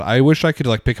I wish I could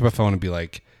like pick up a phone and be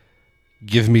like,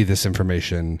 give me this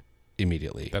information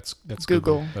immediately. That's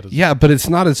Google. That is, Yeah, but it's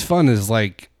not as fun as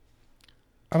like,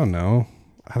 I don't know,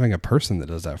 having a person that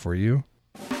does that for you.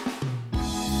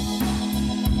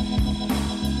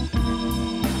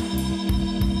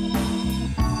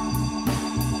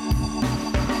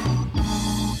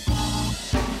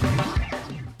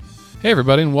 Hey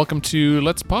everybody, and welcome to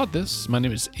Let's Pod This. My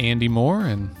name is Andy Moore,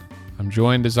 and I'm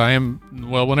joined as I am,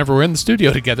 well, whenever we're in the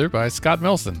studio together, by Scott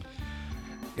Melson.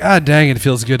 God dang, it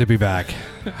feels good to be back.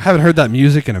 I haven't heard that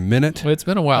music in a minute. Well, it's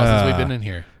been a while since we've been in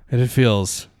here. And it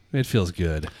feels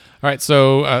good. All right,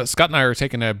 so Scott and I are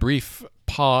taking a brief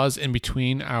pause in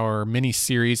between our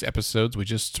mini-series episodes. We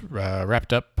just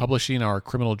wrapped up publishing our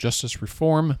criminal justice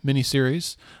reform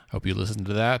mini-series. Hope you listened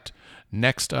to that.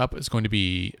 Next up is going to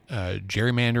be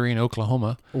gerrymandering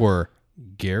Oklahoma. Or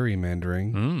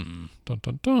gerrymandering. Dun,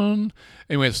 dun, dun.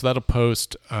 Anyway, so that'll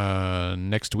post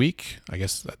next week. I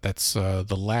guess that's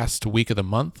the last week of the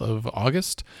month of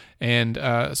August. And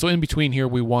so in between here,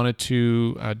 we wanted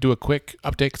to do a quick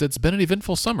update because it's been an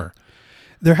eventful summer.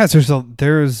 There's a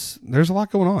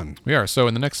lot going on. We are. So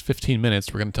in the next 15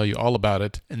 minutes, we're going to tell you all about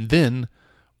it. And then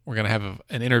we're going to have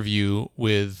an interview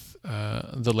with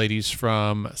the ladies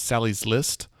from Sally's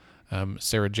List,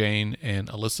 Sarah Jane and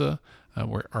Alyssa.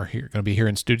 We're going to be here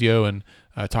in studio and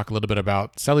talk a little bit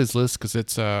about Sally's List because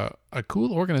it's a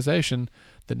cool organization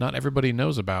that not everybody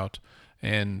knows about.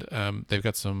 And they've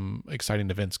got some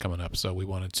exciting events coming up. So we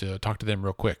wanted to talk to them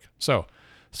real quick. So,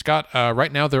 Scott,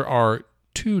 right now there are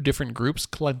 2 different groups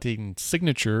collecting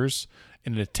signatures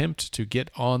in an attempt to get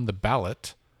on the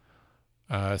ballot.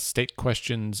 State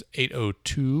questions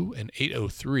 802 and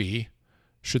 803,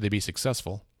 should they be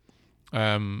successful.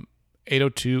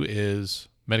 802 is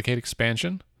Medicaid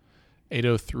expansion.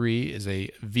 803 is a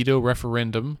veto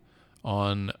referendum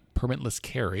on permitless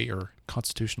carry or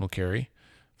constitutional carry,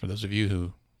 for those of you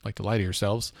who like to lie to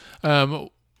yourselves. Scott,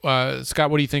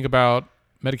 what do you think about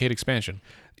Medicaid expansion?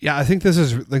 Yeah, I think this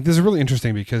is really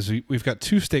interesting because we've got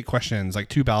 2 state questions, like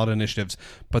 2 ballot initiatives,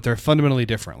 but they're fundamentally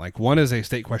different. Like one is a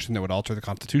state question that would alter the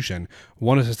Constitution.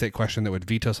 One is a state question that would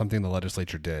veto something the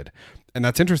legislature did. And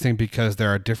that's interesting because there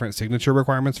are different signature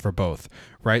requirements for both,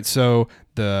 right? So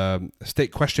the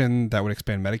state question that would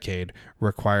expand Medicaid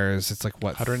requires, it's like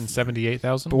what?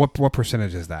 178,000? But what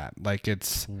percentage is that? Like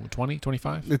it's 20,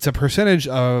 25? It's a percentage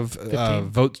of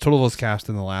total votes cast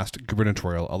in the last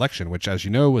gubernatorial election, which, as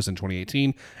you know, was in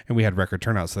 2018, and we had record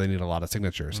turnout, so they need a lot of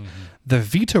signatures. Mm-hmm. The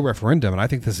veto referendum, and I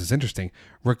think this is interesting,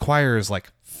 requires like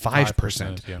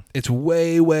 5%. Yeah. It's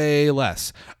way, way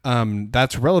less.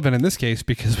 That's relevant in this case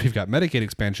because we've got Medicaid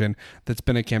expansion that's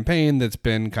been a campaign that's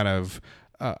been kind of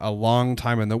a long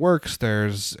time in the works.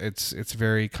 It's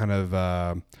very kind of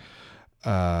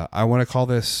I want to call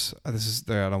this I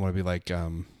don't want to be like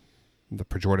the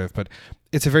pejorative, but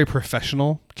it's a very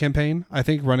professional campaign. I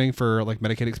think running for like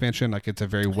Medicaid expansion, like it's a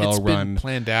very well run,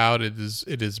 planned out. It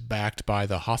is backed by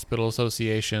the Hospital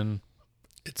Association.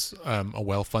 It's a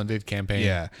well-funded campaign.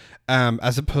 Yeah.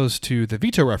 As opposed to the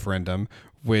veto referendum,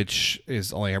 which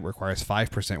is only requires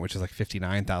 5%, which is like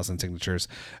 59,000 signatures,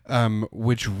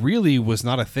 which really was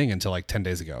not a thing until like 10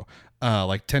 days ago.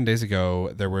 Like 10 days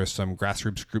ago, there were some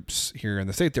grassroots groups here in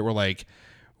the state that were like,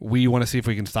 we want to see if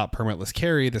we can stop permitless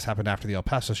carry. This happened after the El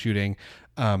Paso shooting.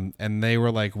 And they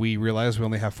were like, we realize we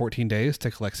only have 14 days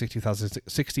to collect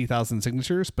 60,000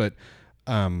 signatures, but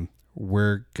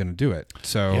we're going to do it.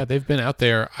 So yeah, they've been out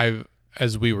there.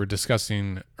 As we were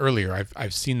discussing earlier,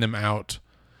 I've seen them out.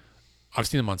 I've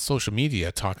seen them on social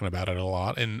media talking about it a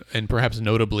lot. And perhaps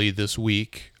notably this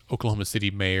week, Oklahoma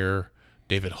City Mayor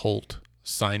David Holt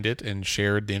signed it and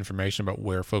shared the information about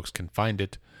where folks can find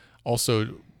it.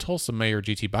 Also, Tulsa Mayor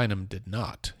G.T. Bynum did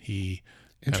not. He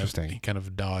kind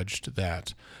of dodged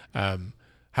that.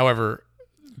 However,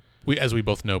 as we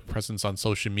both know, presence on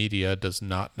social media does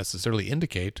not necessarily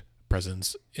indicate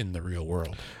presence in the real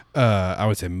world. I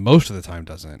would say most of the time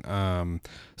doesn't.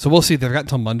 So we'll see. They've got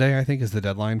until Monday, I think, is the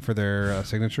deadline for their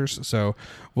signatures. So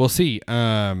we'll see.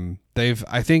 I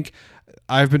think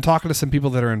I've been talking to some people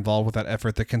that are involved with that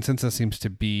effort. The consensus seems to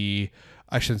be,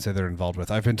 I shouldn't say they're involved with.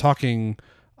 I've been talking.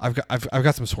 I've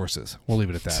got some sources. We'll leave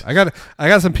it at that. I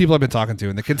got some people I've been talking to,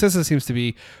 and the consensus seems to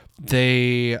be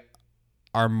they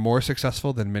are more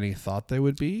successful than many thought they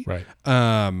would be. Right.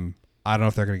 I don't know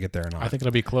if they're going to get there or not. I think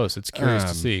it'll be close. It's curious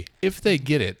to see if they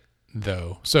get it,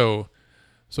 though. So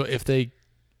if they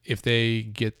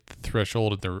get the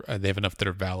threshold and they have enough that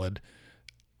are valid,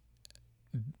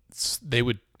 they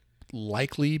would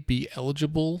likely be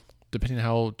eligible, depending on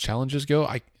how challenges go.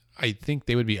 I think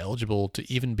they would be eligible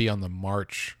to even be on the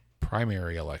March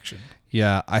primary election.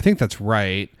 Yeah, I think that's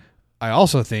right. I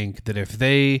also think that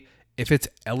if it's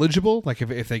eligible, like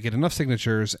if they get enough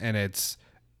signatures and it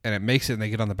makes it and they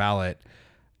get on the ballot,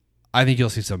 I think you'll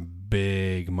see some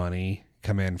big money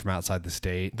come in from outside the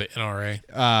state. The NRA.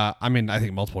 I mean, I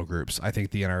think multiple groups. I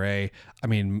think the NRA. I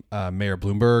mean, Mayor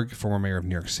Bloomberg, former mayor of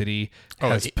New York City,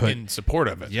 has put in support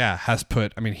of it. Yeah, has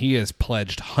put. I mean, he has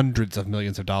pledged hundreds of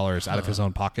millions of dollars out of his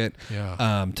own pocket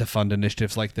to fund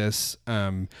initiatives like this.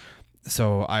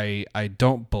 So I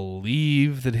don't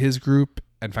believe that his group.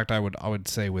 In fact, I would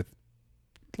say with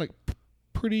like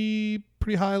pretty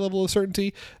high level of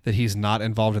certainty that he's not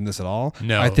involved in this at all.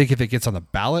 No, I think if it gets on the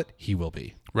ballot, he will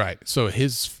be. Right. So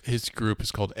his group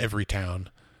is called Everytown,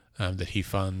 that he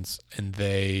funds, and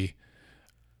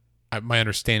my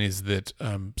understanding is that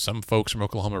some folks from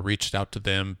Oklahoma reached out to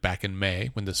them back in May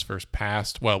when this first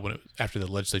passed. Well, after the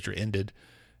legislature ended,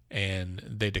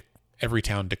 and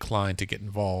Everytown declined to get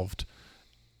involved,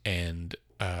 and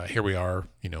here we are,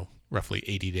 roughly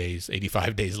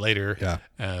 85 days later. Yeah.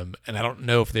 And I don't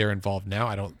know if they're involved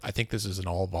now. I think this is an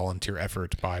all volunteer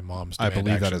effort by Moms Demand I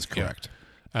believe Action. that is correct.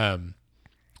 Yeah.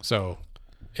 So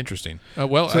interesting.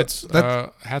 It's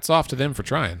hats off to them for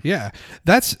trying. Yeah,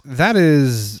 that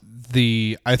is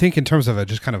I think in terms of a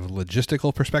just kind of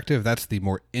logistical perspective, that's the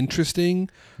more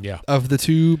interesting of the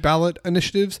two ballot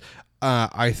initiatives.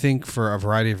 I think for a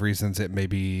variety of reasons, it may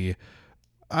be,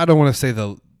 I don't want to say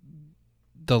the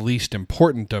least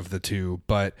important of the two,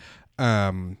 but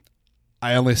I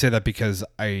only say that because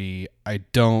I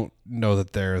don't know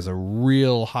that there is a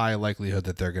real high likelihood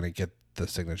that they're going to get the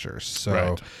signatures.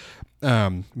 So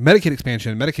Medicaid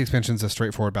expansion is a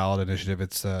straightforward ballot initiative.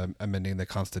 It's amending the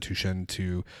Constitution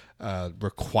to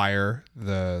require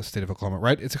the state of Oklahoma,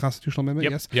 right? It's a constitutional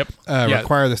amendment, yes? Yep.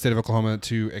 Require the state of Oklahoma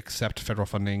to accept federal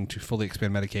funding to fully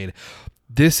expand Medicaid.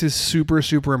 This is super,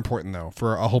 super important, though,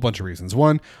 for a whole bunch of reasons.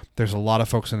 One, there's a lot of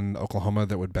folks in Oklahoma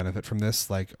that would benefit from this.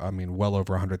 Well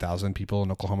over 100,000 people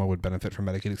in Oklahoma would benefit from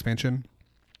Medicaid expansion.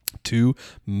 Two,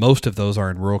 most of those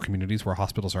are in rural communities where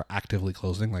hospitals are actively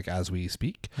closing, like as we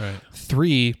speak. Right.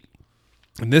 Three,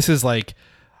 and this is we're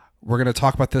going to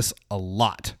talk about this a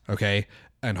lot, okay?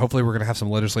 And hopefully we're going to have some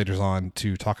legislators on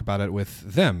to talk about it with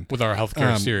them. With our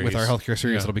healthcare series. With our healthcare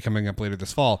series that'll be coming up later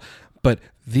this fall. But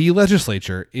the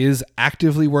legislature is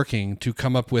actively working to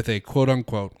come up with a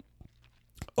quote-unquote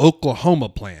Oklahoma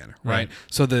plan, right?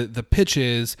 So the pitch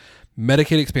is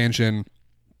Medicaid expansion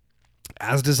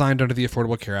as designed under the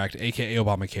Affordable Care Act, aka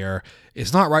Obamacare,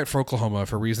 is not right for Oklahoma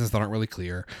for reasons that aren't really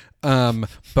clear.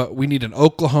 But we need an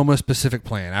Oklahoma-specific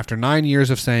plan. After 9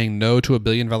 years of saying no to $1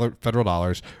 billion federal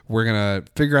dollars, we're going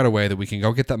to figure out a way that we can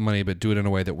go get that money, but do it in a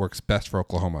way that works best for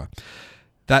Oklahoma.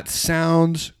 That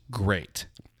sounds great.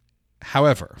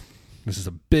 However, this is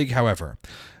a big however,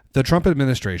 the Trump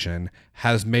administration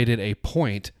has made it a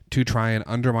point to try and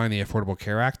undermine the Affordable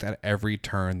Care Act at every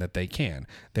turn that they can.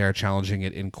 They are challenging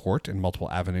it in court in multiple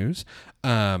avenues.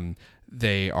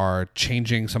 They are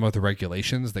changing some of the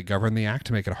regulations that govern the act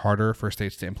to make it harder for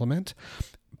states to implement.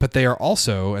 But they are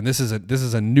also, and this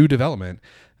is a new development,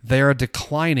 they are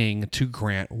declining to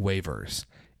grant waivers,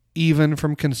 even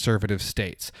from conservative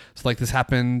states. So this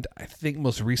happened, I think,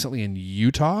 most recently in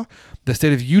Utah. The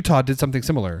state of Utah did something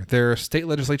similar. Their state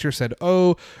legislature said,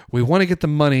 we want to get the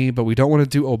money, but we don't want to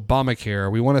do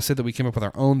Obamacare. We want to say that we came up with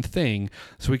our own thing.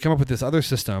 So we come up with this other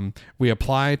system. We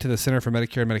apply to the Center for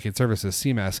Medicare and Medicaid Services,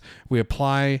 CMS. We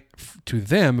apply to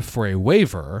them for a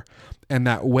waiver, and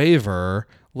that waiver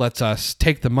lets us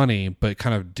take the money, but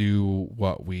kind of do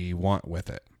what we want with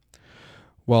it.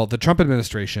 Well, the Trump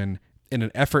administration, in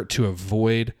an effort to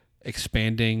avoid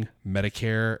expanding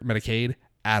Medicaid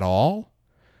at all,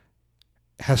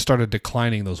 has started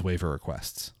declining those waiver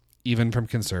requests, even from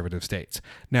conservative states.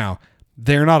 Now,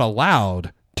 they're not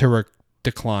allowed to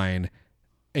decline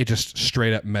a just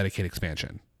straight up Medicaid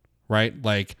expansion, right?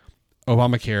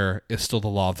 Obamacare is still the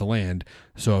law of the land.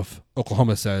 So if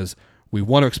Oklahoma says, we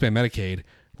want to expand Medicaid,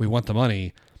 we want the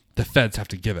money, the feds have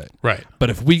to give it. Right. But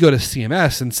if we go to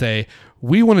CMS and say,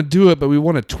 we want to do it, but we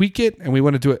want to tweak it and we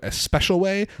want to do it a special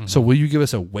way, so will you give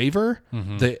us a waiver?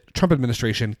 The Trump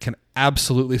administration can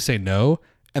absolutely say no,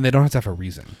 and they don't have to have a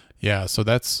reason. Yeah, so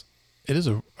it is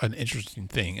an interesting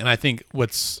thing. And I think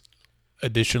what's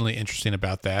additionally interesting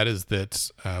about that is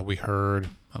that we heard,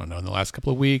 in the last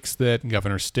couple of weeks that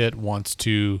Governor Stitt wants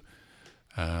to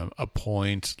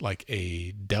appoint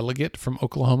a delegate from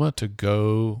Oklahoma to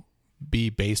go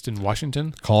be based in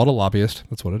Washington. Call it a lobbyist.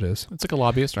 That's what it is. It's like a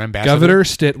lobbyist or ambassador. Governor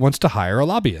Stitt wants to hire a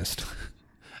lobbyist.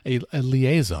 a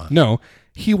liaison. No,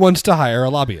 he wants to hire a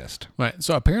lobbyist. Right.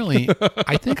 So apparently,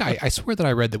 I swear that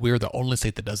I read that we are the only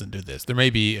state that doesn't do this. There may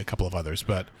be a couple of others,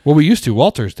 but Well, we used to.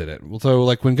 Walters did it. So,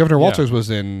 like when Governor Walters was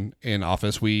in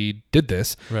office, we did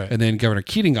this, Right. and then Governor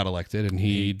Keating got elected, and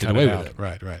he did cut away it with out.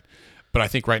 it. Right. But I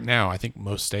think right now, I think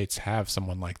most states have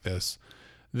someone like this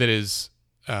that is,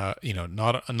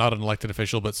 not an elected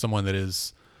official, but someone that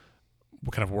is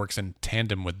kind of works in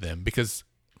tandem with them. Because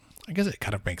I guess it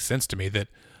kind of makes sense to me that,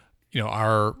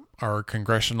 our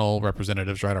congressional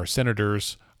representatives, right, our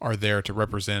senators are there to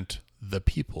represent the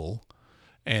people,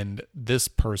 and this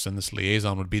person, this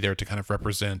liaison, would be there to kind of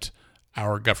represent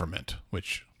our government,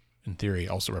 which in theory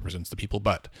also represents the people.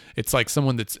 But it's like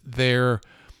someone that's there,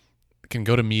 can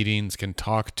go to meetings, can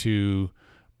talk to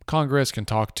Congress, can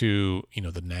talk to,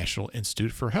 the National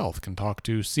Institute for Health, can talk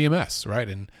to CMS, right?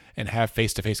 And have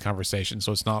face-to-face conversations.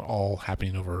 So it's not all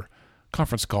happening over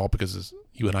conference call, because as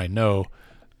you and I know,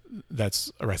 that's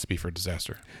a recipe for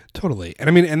disaster. Totally. And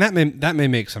I mean, and that may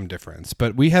make some difference,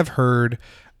 but we have heard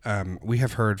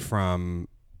from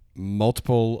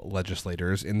multiple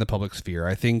legislators in the public sphere.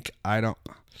 Senator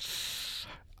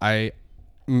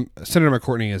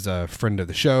McCourtney is a friend of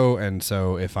the show, and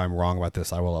so if I'm wrong about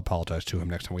this, I will apologize to him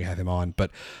next time we have him on.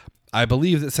 But I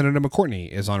believe that Senator McCourtney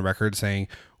is on record saying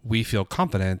we feel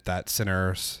confident that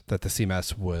the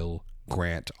CMS will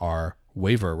grant our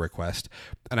waiver request.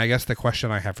 And I guess the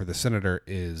question I have for the senator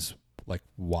is, like,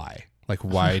 why? Like,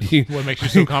 why do you... What makes you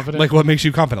so confident? Like, what makes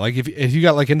you confident? Like, if you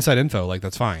got, like, inside info, like,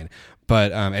 that's fine.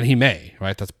 But, and he may,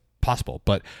 right? That's possible.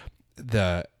 But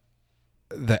the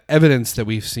evidence that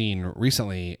we've seen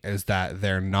recently is that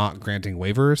they're not granting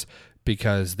waivers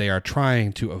because they are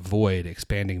trying to avoid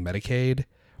expanding Medicaid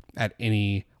at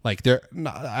any... Like,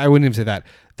 I wouldn't even say that.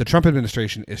 The Trump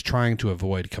administration is trying to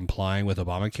avoid complying with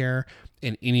Obamacare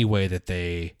in any way that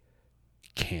they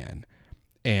can.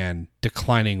 And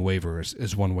declining waivers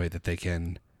is one way that they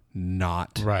can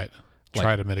not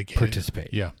try to mitigate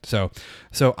participate. Yeah. So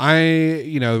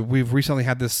we've recently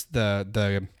had the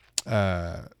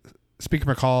Speaker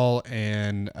McCall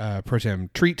and Pro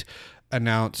Tem Treat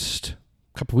announced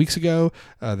a couple weeks ago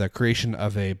the creation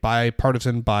of a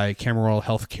bipartisan bicameral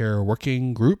healthcare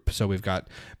working group. So we've got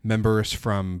members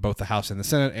from both the House and the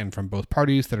Senate and from both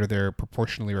parties that are there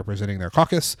proportionally representing their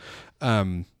caucus.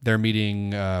 They're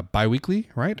meeting bi-weekly,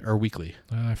 right? Or weekly?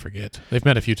 I forget. They've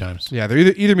met a few times. Yeah, they're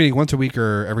either meeting once a week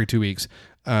or every 2 weeks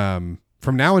from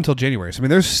now until January. So, I mean,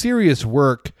 there's serious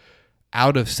work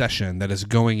out of session that is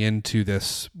going into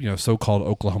this, so-called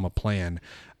Oklahoma plan.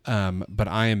 But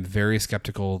I am very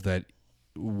skeptical that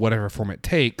whatever form it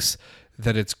takes,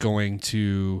 that it's going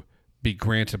to be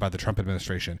granted by the Trump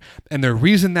administration. And the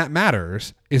reason that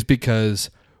matters is because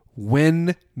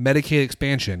when Medicaid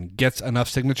expansion gets enough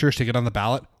signatures to get on the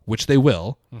ballot, which they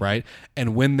will, right?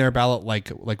 And when their ballot, like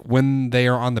when they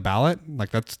are on the ballot,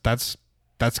 like that's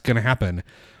going to happen.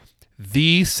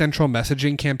 The central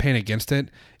messaging campaign against it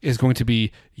is going to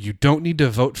be, you don't need to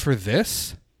vote for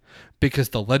this because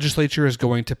the legislature is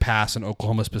going to pass an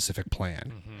Oklahoma specific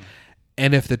plan. Mm-hmm.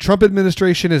 And if the Trump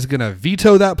administration is going to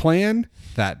veto that plan,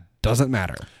 that doesn't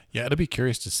matter. Yeah, it'll be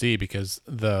curious to see, because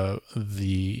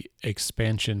the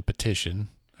expansion petition,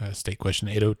 State Question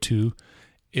 802,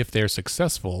 if they're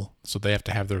successful, so they have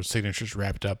to have their signatures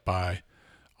wrapped up by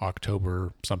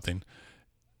October something,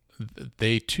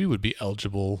 they too would be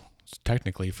eligible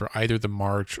technically for either the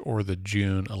March or the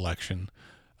June election.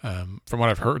 From what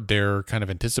I've heard, they're kind of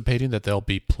anticipating that they'll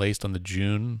be placed on the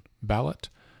June ballot,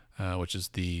 which is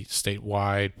the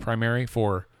statewide primary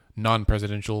for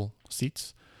non-presidential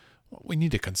seats. We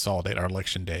need to consolidate our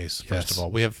election days. First of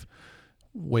all, we have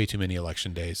way too many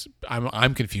election days.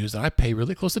 I'm confused, and I pay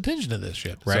really close attention to this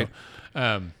shit. Right.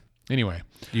 So, anyway,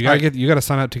 you gotta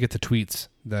sign up to get the tweets.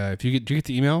 Do you get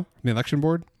the email from the election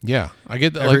board? Yeah, I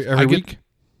get every week.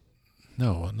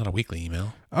 No, not a weekly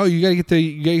email. Oh, you gotta get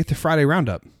the Friday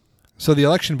roundup. So the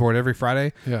election board every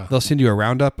Friday, they'll send you a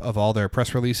roundup of all their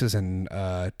press releases and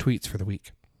tweets for the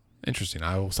week. Interesting.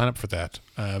 I will sign up for that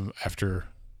after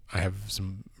I have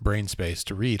some brain space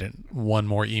to read and one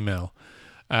more email.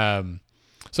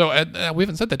 So we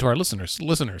haven't said that to our listeners.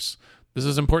 Listeners, this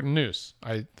is important news.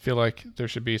 I feel like there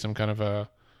should be some kind of a...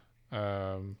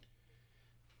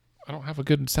 I don't have a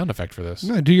good sound effect for this.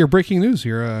 No, do your breaking news,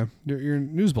 your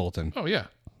news bulletin. Oh, yeah.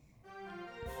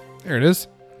 There it is.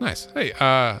 Nice. Hey,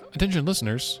 attention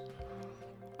listeners.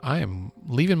 I am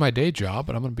leaving my day job,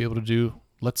 and I'm going to be able to do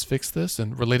Let's Fix This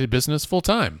and related business full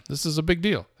time. This is a big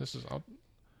deal.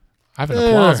 I have an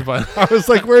applause button. I was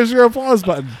like, where's your applause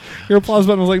button? Your applause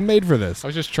button was like made for this. I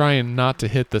was just trying not to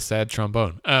hit the sad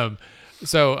trombone.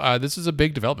 So this is a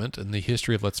big development in the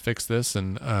history of Let's Fix This,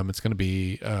 and it's going to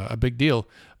be a big deal.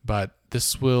 But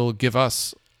this will give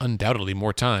us undoubtedly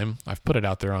more time. I've put it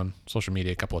out there on social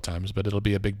media a couple of times, but it'll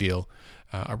be a big deal.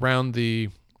 Around the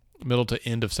middle to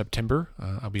end of September,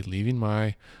 I'll be leaving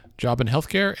my job in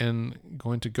healthcare and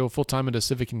going to go full-time into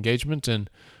civic engagement and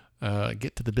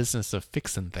get to the business of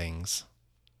fixing things,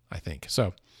 I think.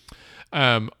 So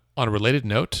on a related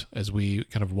note, as we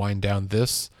kind of wind down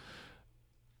this,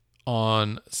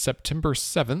 on September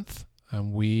 7th,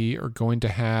 we are going to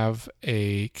have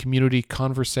a community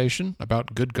conversation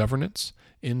about good governance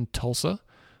in Tulsa.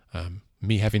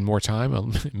 Me having more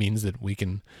time means that we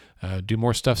can do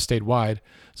more stuff statewide.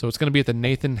 So it's going to be at the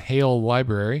Nathan Hale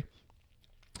Library,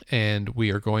 and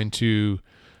we are going to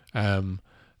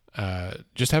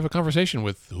just have a conversation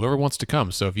with whoever wants to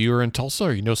come. So if you are in Tulsa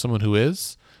or you know someone who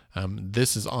is,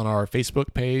 this is on our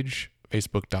Facebook page,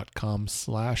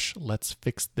 facebook.com/Let's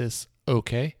Fix This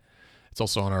OK. It's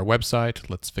also on our website,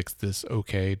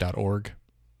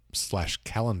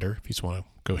 letsfixthisorg.org/calendar, if you just want to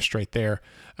go straight there.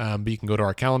 But you can go to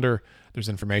our calendar. There's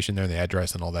information there, the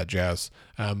address and all that jazz.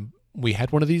 We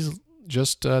had one of these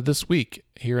just this week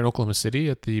here in Oklahoma City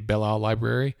at the Belle Isle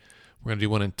Library. We're going to do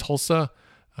one in Tulsa.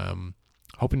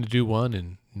 Hoping to do one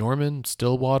in Norman,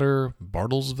 Stillwater,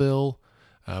 Bartlesville,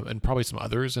 and probably some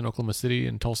others in Oklahoma City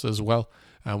and Tulsa as well.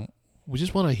 We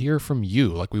just want to hear from you.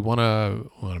 Like I want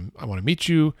to meet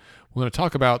you. We want to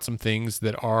talk about some things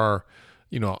that are,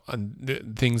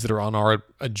 things that are on our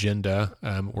agenda.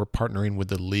 We're partnering with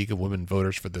the League of Women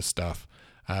Voters for this stuff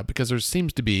because there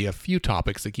seems to be a few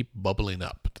topics that keep bubbling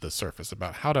up to the surface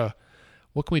about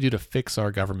what can we do to fix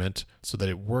our government so that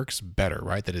it works better,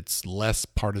 right? That it's less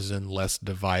partisan, less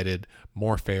divided,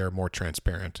 more fair, more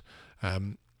transparent.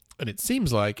 And it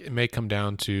seems like it may come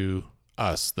down to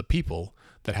us, the people,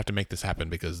 that have to make this happen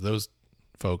because those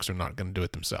folks are not going to do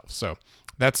it themselves. So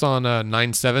that's on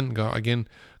 9/7.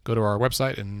 Go to our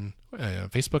website and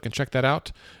Facebook and check that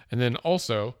out. And then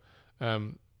also,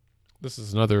 this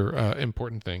is another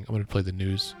important thing. I'm going to play the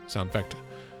news sound effect.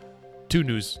 Two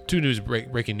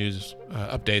breaking news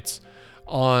updates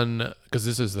on, because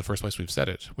this is the first place we've said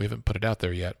it. We haven't put it out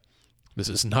there yet. This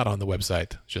is not on the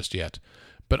website just yet.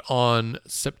 But on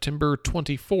September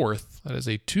 24th, that is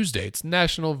a Tuesday, it's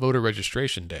National Voter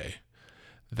Registration Day.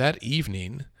 That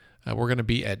evening, we're going to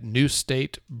be at New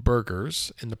State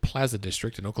Burgers in the Plaza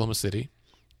District in Oklahoma City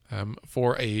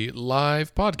for a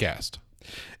live podcast.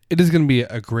 It is going to be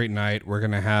a great night. We're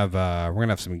going to have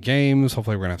some games.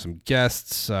 Hopefully, we're going to have some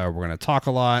guests. We're going to talk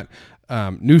a lot.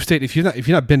 New State. If you've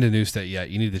not been to New State yet,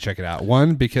 you need to check it out.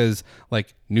 One, because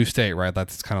like New State, right?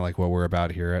 That's kind of like what we're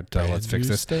about here at Let's Fix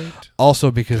This. State. Also,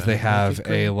 because they have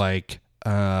a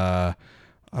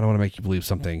I don't want to make you believe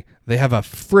something. They have a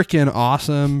freaking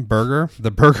awesome burger.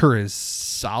 The burger is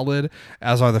solid,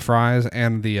 as are the fries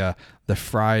and the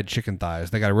fried chicken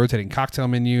thighs. They got a rotating cocktail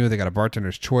menu. They got a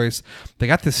bartender's choice. They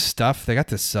got this stuff. They got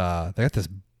this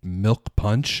milk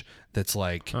punch that's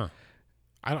like. Huh.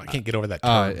 I can't get over that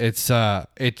term. It's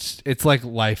like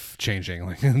life changing.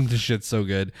 Like this shit's so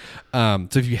good. So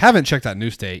if you haven't checked out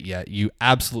New State yet, you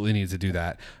absolutely need to do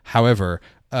that. However,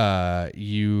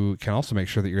 you can also make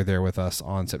sure that you're there with us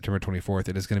on September 24th.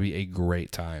 It is going to be a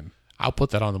great time. I'll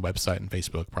put that on the website and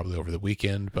Facebook probably over the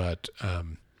weekend, but I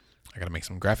got to make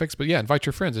some graphics. But yeah, invite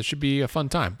your friends. It should be a fun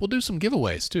time. We'll do some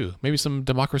giveaways too. Maybe some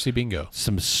democracy bingo.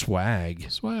 Some swag.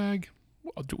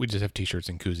 We just have t-shirts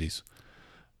and koozies.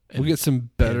 We'll get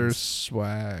some better pins.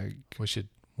 Swag. We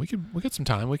get some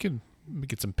time. We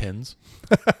get some pins.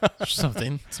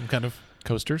 Something. Some kind of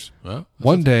coasters. Well,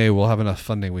 one day we'll have enough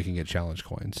funding we can get challenge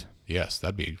coins. Yes,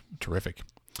 that'd be terrific.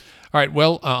 All right.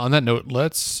 Well, on that note,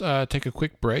 let's take a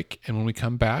quick break. And when we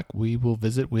come back, we will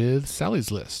visit with Sally's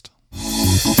List.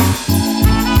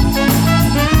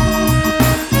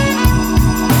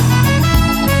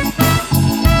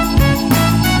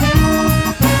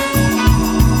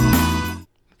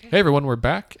 Hey everyone, we're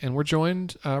back, and we're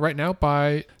joined right now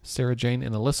by Sarah Jane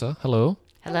and Alyssa. Hello.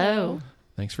 Hello.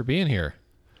 Thanks for being here.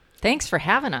 Thanks for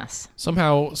having us.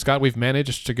 Somehow, Scott, we've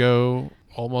managed to go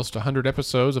almost 100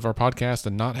 episodes of our podcast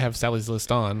and not have Sally's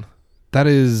List on. That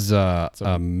is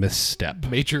a misstep.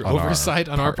 Major oversight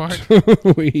on our part.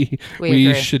 we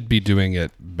should be doing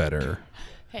it better.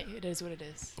 Hey, it is what it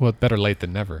is. Well, better late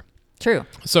than never. True.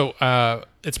 So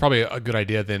it's probably a good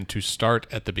idea then to start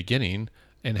at the beginning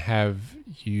and have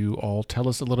you all tell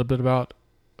us a little bit about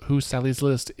who Sally's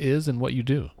List is and what you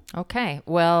do. Okay.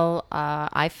 Well,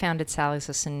 I founded Sally's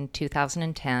List in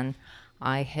 2010.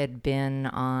 I had been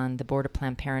on the board of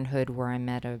Planned Parenthood where I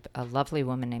met a lovely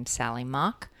woman named Sally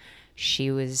Mock.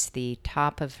 She was the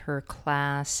top of her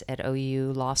class at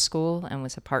OU Law School and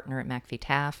was a partner at McAfee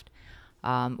Taft.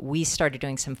 We started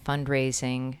doing some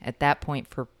fundraising at that point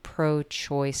for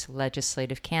pro-choice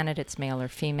legislative candidates, male or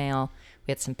female.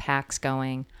 We had some PACs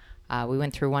going. We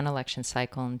went through one election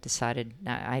cycle and decided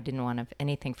I didn't want to have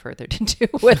anything further to do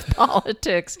with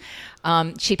politics.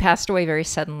 She passed away very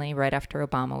suddenly right after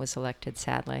Obama was elected,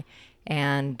 sadly.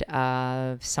 And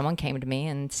someone came to me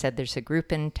and said there's a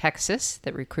group in Texas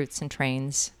that recruits and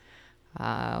trains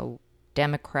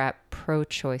Democrat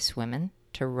pro-choice women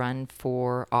to run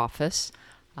for office.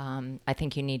 I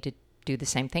think you need to do the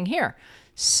same thing here.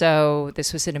 So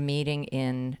this was at a meeting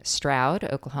in Stroud,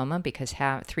 Oklahoma, because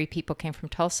 3 people came from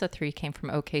Tulsa, 3 came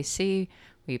from OKC.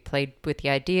 We played with the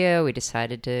idea. We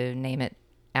decided to name it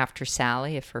after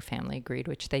Sally, if her family agreed,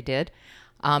 which they did.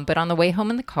 But on the way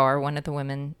home in the car, one of the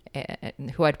women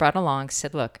who I'd brought along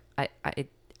said, look, I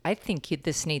think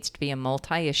this needs to be a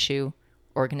multi-issue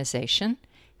organization,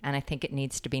 and I think it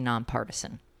needs to be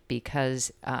nonpartisan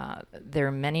because there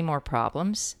are many more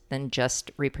problems than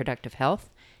just reproductive health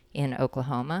in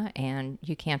Oklahoma, and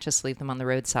you can't just leave them on the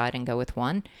roadside and go with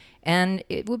one. And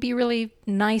it would be really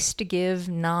nice to give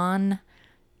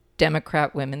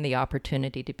non-Democrat women the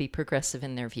opportunity to be progressive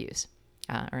in their views.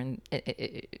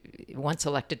 Once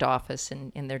elected to office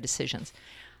in their decisions.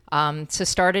 So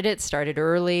started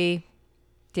early,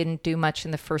 didn't do much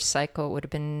in the first cycle. It would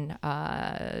have been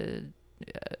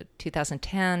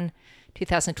 2010.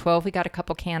 2012, we got a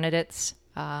couple candidates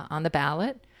on the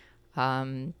ballot.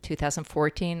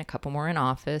 2014, a couple more in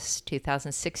office.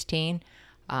 2016.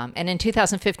 And in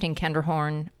 2015, Kendra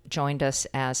Horn joined us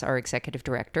as our executive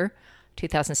director.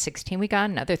 2016, we got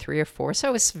another 3 or 4. So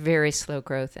it was very slow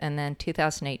growth. And then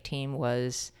 2018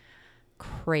 was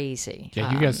crazy.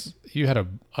 Yeah, you had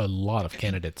a lot of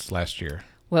candidates last year.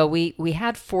 Well, we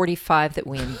had 45 that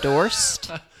we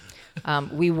endorsed.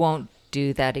 We won't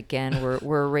do that again.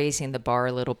 We're raising the bar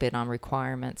a little bit on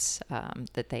requirements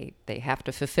that they have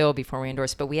to fulfill before we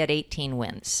endorse. But we had 18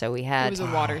 wins. So we had... It was a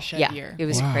watershed year. It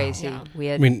was crazy. Yeah. We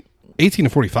had, 18 to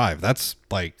 45, that's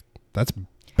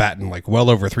batting like well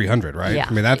over 300, right? Yeah.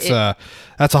 I mean, that's a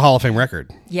Hall of Fame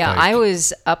record. Yeah, Like, I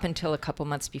was up until a couple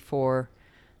months before.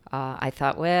 I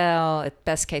thought, well, at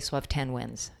best case, we'll have 10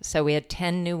 wins. So we had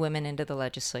 10 new women into the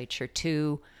legislature.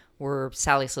 2 were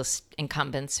Sally's List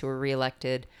incumbents who were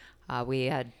reelected. We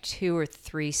had 2 or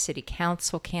 3 city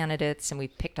council candidates, and we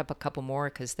picked up a couple more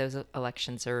because those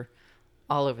elections are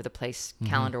all over the place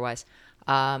calendar-wise.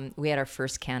 We had our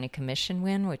first county commission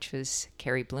win, which was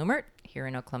Carrie Bloomert here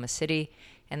in Oklahoma City.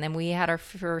 And then we had our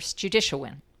first judicial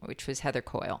win, which was Heather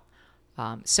Coyle.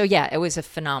 So yeah, it was a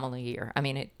phenomenal year. I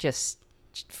mean, it just,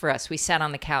 for us, we sat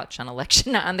on the couch on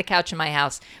the couch in my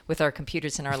house with our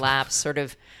computers in our laps, sort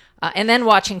of, and then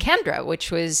watching Kendra, which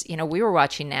was, we were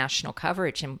watching national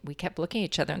coverage, and we kept looking at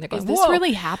each other, and they're going, Is this "Whoa,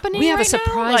 really happening we have right a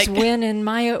surprise now?" win in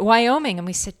Wyoming." And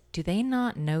we said, do they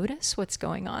not notice what's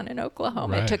going on in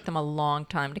Oklahoma? Right. It took them a long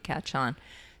time to catch on.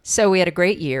 So we had a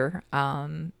great year.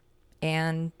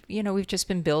 And, we've just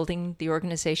been building the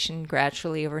organization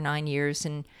gradually over 9 years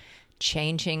and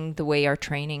changing the way our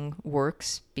training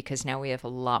works because now we have a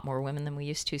lot more women than we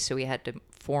used to. So we had to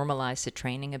formalize the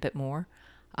training a bit more.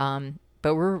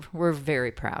 But we're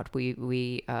very proud.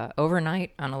 We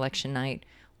overnight on election night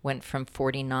went from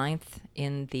 49th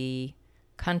in the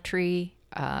country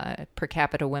per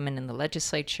capita women in the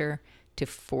legislature to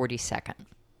 42nd.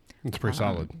 It's pretty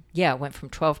solid. Yeah, it went from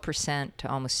 12% to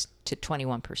almost to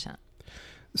 21%.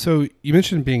 So you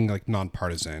mentioned being like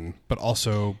nonpartisan, but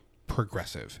also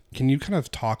progressive. Can you kind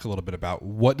of talk a little bit about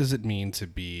what does it mean to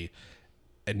be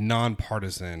a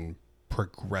nonpartisan,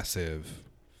 progressive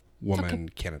woman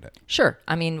candidate? Sure.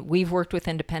 I mean, we've worked with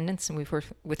independents and we've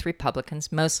worked with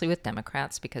Republicans, mostly with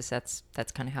Democrats because that's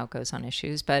kind of how it goes on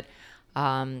issues. But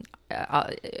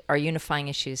our unifying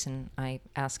issues, and I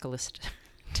ask Alyssa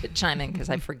to chime in because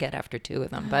I forget after 2 of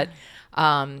them, but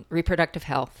reproductive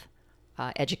health,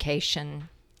 education,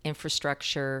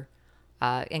 infrastructure,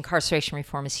 incarceration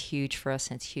reform is huge for us,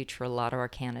 and it's huge for a lot of our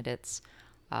candidates.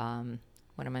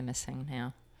 What am I missing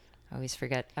now? I always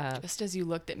forget. Just as you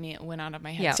looked at me, it went out of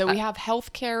my head. Yeah, So we have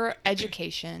healthcare,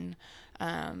 education,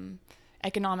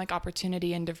 economic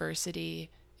opportunity and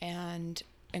diversity, and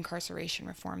incarceration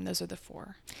reform. Those are the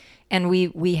 4. And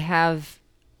we have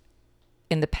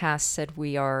in the past said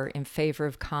we are in favor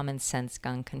of common sense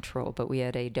gun control, but we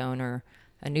had a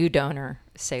new donor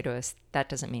say to us, that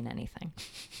doesn't mean anything.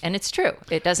 And it's true.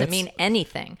 It doesn't mean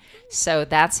anything. So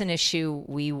that's an issue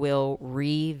we will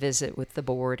revisit with the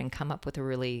board and come up with a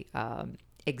really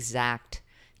exact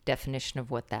definition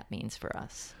of what that means for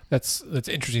us. That's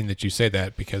interesting that you say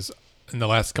that because in the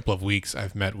last couple of weeks,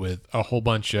 I've met with a whole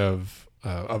bunch of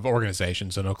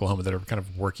organizations in Oklahoma that are kind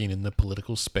of working in the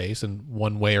political space in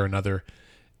one way or another.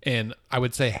 And I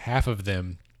would say half of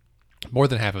them, more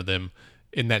than half of them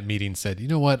in that meeting said, you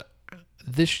know what,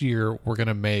 this year we're going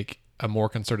to make a more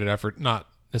concerted effort, not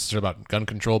necessarily about gun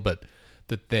control, but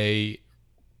that they,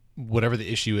 whatever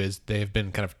the issue is, they have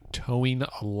been kind of towing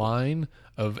a line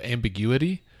of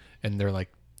ambiguity. And they're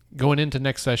like, going into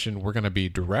next session, we're going to be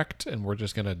direct and we're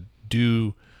just going to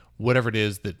do whatever it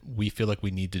is that we feel like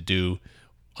we need to do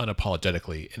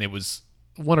unapologetically. And it was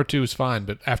one or two is fine,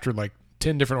 but after like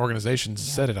 10 different organizations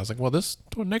said it, I was like, well,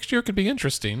 next year could be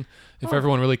interesting if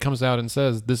everyone really comes out and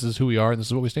says, this is who we are and this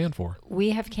is what we stand for. We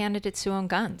have candidates who own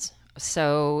guns.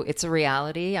 So it's a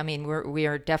reality. I mean, we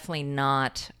are definitely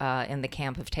not in the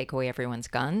camp of take away everyone's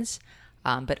guns.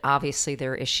 But obviously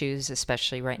there are issues,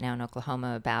 especially right now in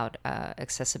Oklahoma, about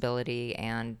accessibility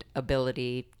and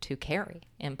ability to carry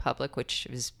in public, which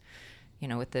is,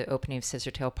 with the opening of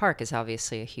Scissortail Park is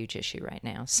obviously a huge issue right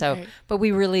now. So, right. But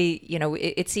we really,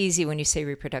 it's easy when you say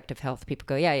reproductive health, people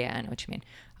go, yeah, I know what you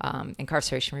mean.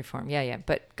 Incarceration reform, yeah.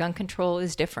 But gun control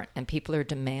is different, and people are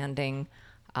demanding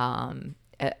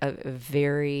a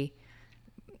very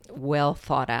well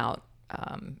thought out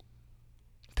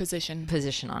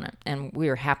position on it, and we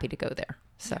are happy to go there.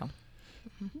 So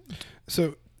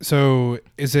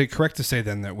is it correct to say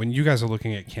then that when you guys are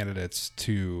looking at candidates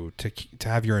to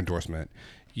have your endorsement,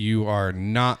 you're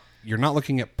not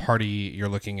looking at party, you're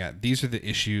looking at these are the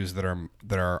issues that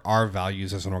are our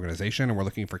values as an organization, and we're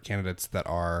looking for candidates that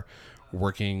are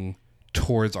working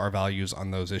towards our values on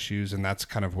those issues, and that's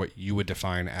kind of what you would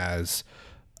define as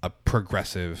a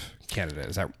progressive candidate.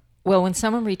 Is that? Well, when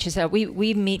someone reaches out,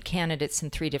 we meet candidates in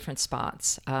 3 different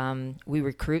spots. We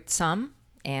recruit some,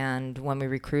 and when we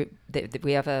recruit,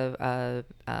 we have a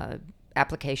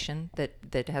application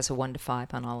that has a 1 to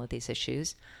 5 on all of these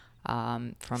issues.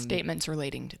 From statements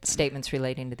relating to them. Statements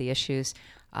relating to the issues.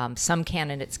 Some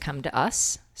candidates come to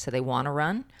us, so they want to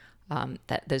run.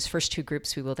 Those first 2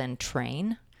 groups we will then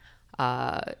train.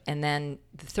 And then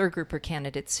the 3rd group are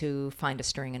candidates who find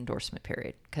us during endorsement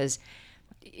period, because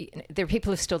there are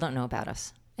people who still don't know about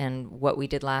us. And what we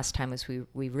did last time was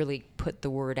we really put the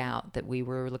word out that we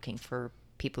were looking for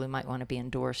people who might want to be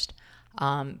endorsed.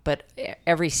 But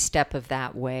every step of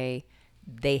that way,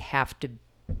 they have to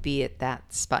be at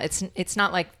that spot. It's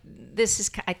not like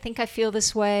I think I feel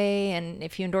this way, and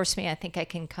if you endorse me, I think I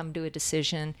can come to a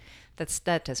decision.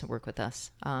 That doesn't work with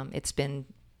us. It's been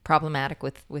problematic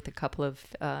with a couple of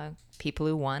people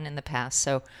who won in the past.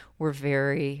 So we're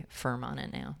very firm on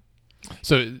it now.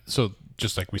 So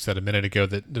just like we said a minute ago,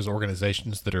 that there's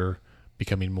organizations that are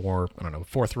becoming more,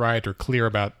 forthright or clear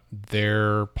about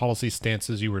their policy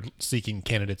stances. You were seeking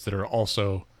candidates that are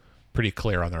also pretty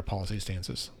clear on their policy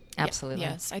stances. Absolutely.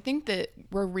 Yes. I think that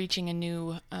we're reaching a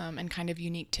new and kind of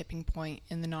unique tipping point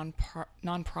in the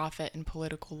nonprofit and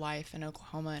political life in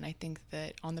Oklahoma. And I think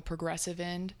that on the progressive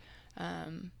end,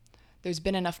 there's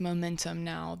been enough momentum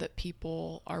now that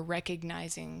people are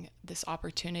recognizing this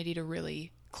opportunity to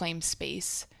really claim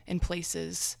space in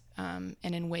places and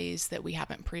in ways that we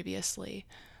haven't previously.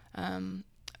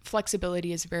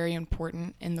 Flexibility is very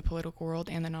important in the political world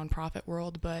and the nonprofit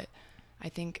world, but I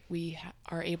think we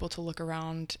are able to look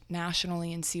around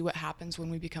nationally and see what happens when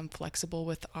we become flexible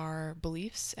with our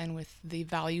beliefs and with the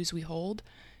values we hold.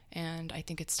 And I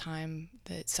think it's time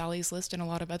that Sally's List and a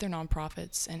lot of other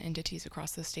nonprofits and entities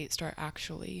across the state start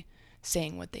actually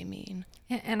saying what they mean.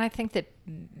 And I think that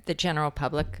the general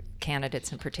public,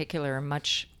 candidates in particular, are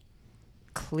much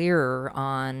clearer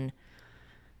on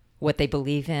what they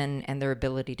believe in and their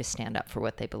ability to stand up for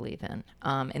what they believe in.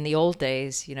 In the old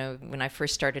days, when I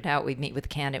first started out, we'd meet with a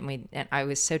candidate and I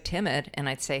was so timid, and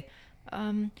I'd say,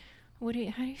 how do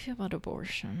you feel about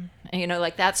abortion? And,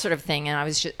 like that sort of thing. And I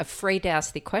was just afraid to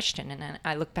ask the question. And then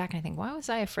I look back and I think, why was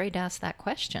I afraid to ask that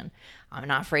question? I'm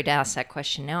not afraid to ask that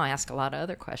question now. I ask a lot of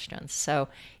other questions. So,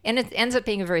 and it ends up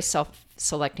being a very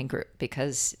self-selecting group,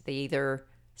 because they either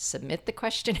submit the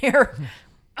questionnaire,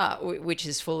 which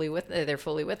is they're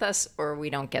fully with us, or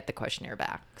we don't get the questionnaire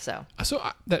back. So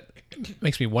that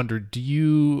makes me wonder, do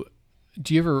you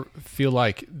ever feel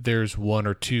like there's 1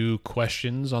 or 2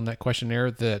 questions on that questionnaire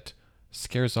that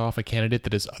scares off a candidate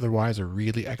that is otherwise a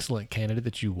really excellent candidate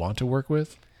that you want to work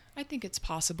with? I think it's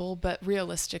possible, but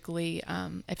realistically,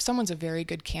 if someone's a very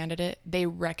good candidate, they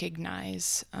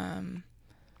recognize,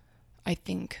 I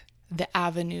think, the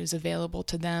avenues available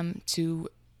to them to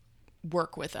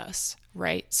work with us,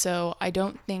 right? So I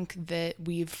don't think that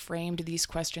we've framed these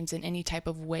questions in any type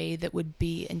of way that would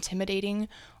be intimidating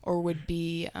or would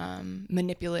be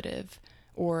manipulative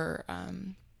or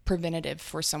preventative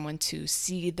for someone to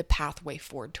see the pathway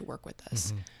forward to work with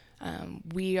us.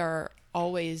 We are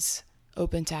always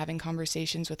open to having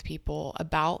conversations with people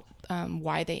about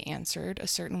why they answered a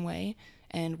certain way.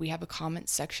 And we have a comment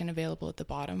section available at the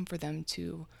bottom for them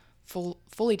to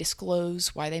fully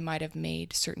disclose why they might have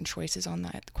made certain choices on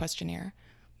that questionnaire.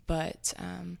 But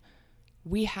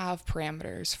we have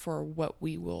parameters for what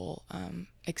we will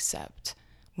accept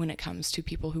when it comes to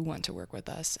people who want to work with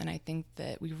us. And I think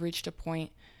that we've reached a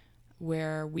point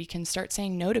where we can start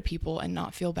saying no to people and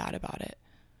not feel bad about it.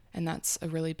 And that's a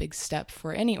really big step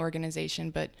for any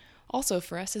organization, but also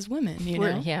for us as women, you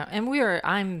know? Yeah, and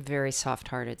I'm very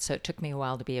soft-hearted, so it took me a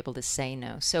while to be able to say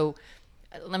no. So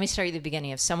let me start at the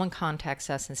beginning. If someone contacts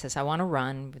us and says, I want to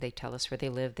run, they tell us where they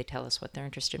live, they tell us what they're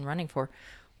interested in running for.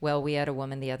 Well, we had a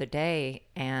woman the other day,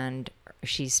 and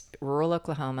she's rural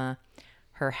Oklahoma.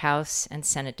 Her House and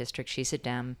Senate district, she's a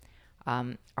Dem,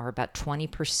 are about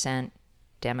 20%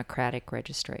 Democratic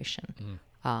registration.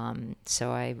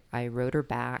 So I wrote her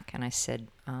back and I said,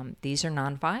 these are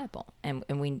non-viable. And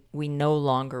we no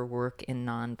longer work in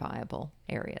non-viable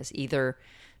areas, either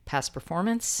past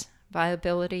performance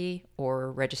viability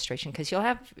or registration. Because you'll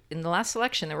have, in the last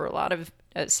election, there were a lot of,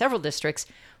 several districts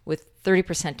with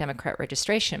 30% Democrat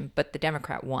registration, but the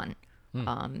Democrat won.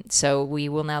 So we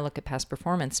will now look at past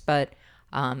performance. But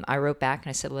I wrote back and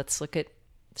I said, let's look at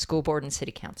school board and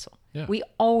city council. Yeah. We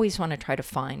always want to try to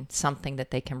find something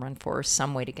that they can run for or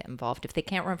some way to get involved. If they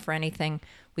can't run for anything,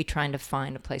 we trying to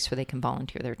find a place where they can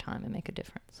volunteer their time and make a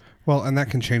difference. Well, and that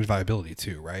can change viability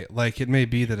too, right? Like it may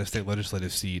be that a state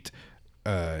legislative seat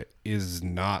is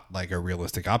not like a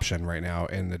realistic option right now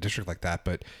in a district like that,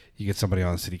 but you get somebody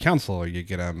on the city council or you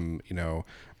get them,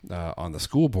 on the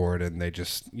school board and they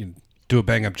just do a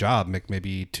bang up job,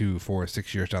 maybe 2, 4,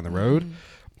 6 years down the road.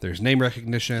 There's name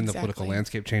recognition, the political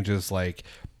landscape changes, like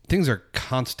things are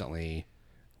constantly,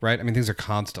 right? I mean, things are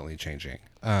constantly changing.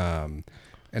 And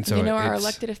so, our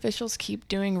elected officials keep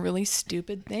doing really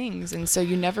stupid things. And so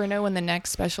you never know when the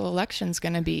next special election's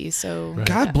going to be. So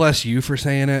God bless you for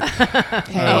saying it.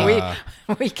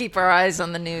 We keep our eyes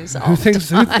on the news all who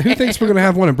thinks we're going to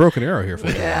have one in Broken Arrow here for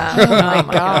you? Yeah. oh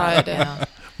my God. Yeah.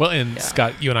 Well, and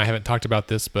Scott, you and I haven't talked about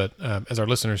this, but as our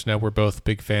listeners know, we're both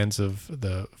big fans of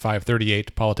the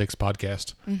 538 Politics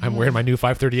podcast. I'm wearing my new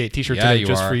 538 t-shirt today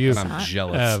just for you. And I'm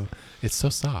jealous. It's so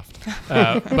soft.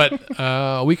 But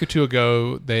a week or two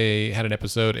ago, they had an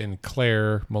episode, and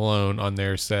Claire Malone on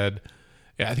there said,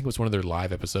 I think it was one of their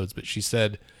live episodes, but she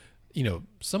said,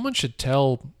 someone should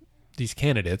tell these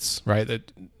candidates, right,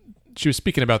 that she was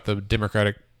speaking about the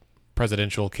Democratic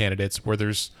presidential candidates where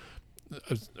there's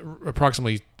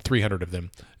approximately 300 of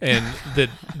them, and that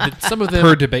some of them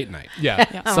per debate night.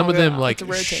 Some of them like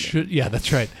rotating.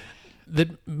 that's right,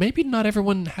 that maybe not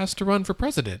everyone has to run for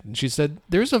president. And she said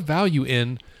there's a value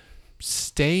in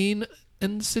staying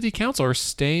in the city council or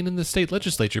staying in the state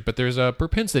legislature, but there's a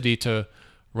propensity to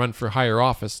run for higher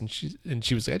office. And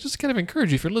she was, I just kind of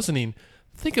encourage you, if you're listening,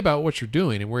 think about what you're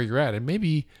doing and where you're at, and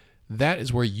maybe that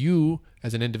is where you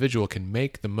as an individual can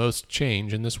make the most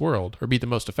change in this world or be the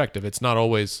most effective. It's not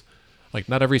always like,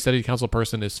 not every city council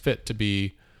person is fit to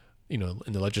be, in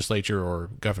the legislature or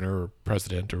governor or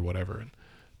president or whatever. And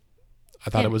I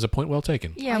thought it was a point well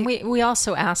taken. Yeah, and we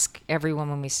also ask everyone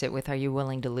when we sit with, are you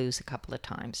willing to lose a couple of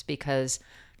times? Because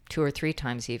 2 or 3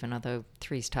 times even, although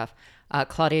 3 is tough,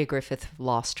 Claudia Griffith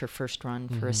lost her first run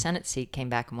for a Senate seat, came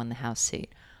back and won the House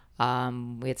seat.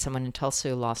 We had someone in Tulsa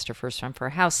who lost her first run for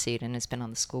a House seat and has been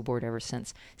on the school board ever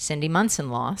since. Cindy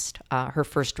Munson lost her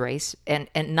first race, and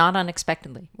not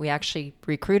unexpectedly. We actually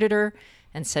recruited her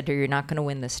and said to her, you're not going to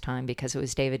win this time, because it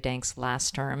was David Dank's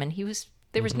last term, and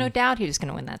there was no doubt he was going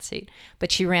to win that seat.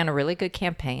 But she ran a really good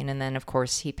campaign, and then, of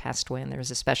course, he passed away, and there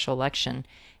was a special election,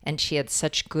 and she had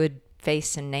such good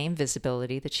face and name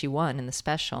visibility that she won in the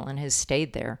special and has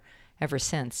stayed there ever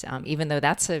since, even though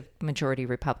that's a majority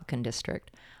Republican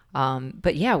district.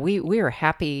 But yeah, we are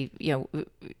happy.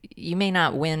 You may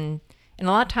not win, and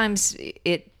a lot of times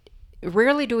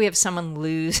rarely do we have someone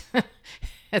lose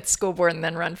at school board and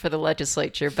then run for the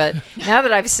legislature. But now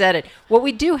that I've said it, what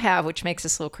we do have, which makes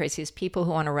us a little crazy, is people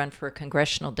who want to run for a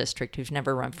congressional district who've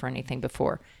never run for anything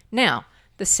before. Now,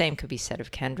 the same could be said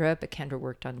of Kendra, but Kendra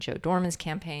worked on Joe Dorman's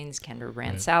campaigns. Kendra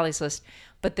ran Sally's List.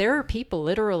 But there are people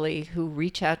literally who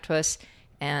reach out to us.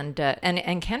 And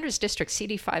Kendra's district,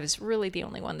 CD5, is really the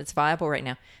only one that's viable right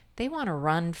now. They want to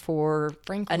run for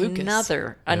Frank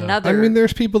another. I mean,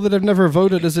 there's people that have never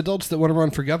voted as adults that want to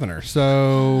run for governor. So,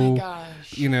 oh my gosh.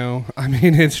 I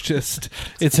mean,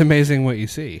 it's amazing what you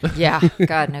see. Yeah,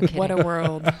 God, no kidding. What a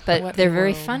world. But What they're a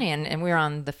very world. funny. And we were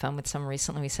on the phone with someone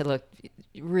recently. We said, look,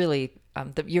 really,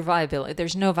 your viability.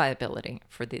 There's no viability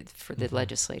for the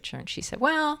legislature. And she said,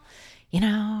 well,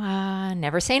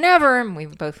 never say never. And we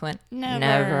both went,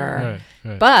 never.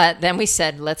 Right. But then we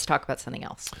said, let's talk about something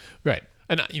else. Right.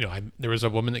 And, there was a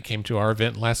woman that came to our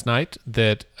event last night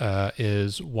that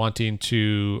is wanting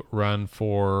to run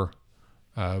for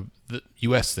the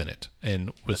U.S. Senate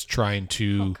and was trying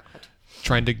to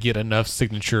get enough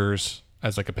signatures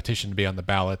as like a petition to be on the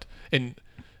ballot. And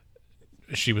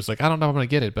she was like, I don't know if I'm going to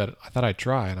get it, but I thought I'd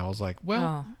try. And I was like,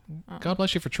 well, God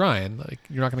bless you for trying. Like,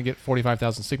 you're not going to get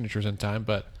 45,000 signatures in time.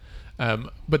 But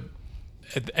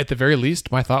at the very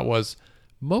least, my thought was,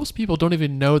 most people don't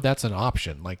even know that's an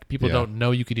option. Like, people don't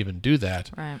know you could even do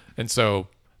that. Right. And so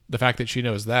the fact that she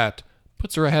knows that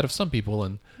puts her ahead of some people.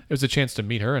 And it was a chance to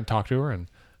meet her and talk to her. And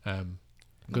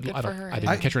Good for her. I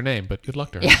didn't catch her name, but good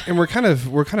luck to her. Yeah. And we're kind of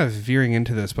veering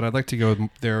into this, but I'd like to go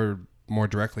there more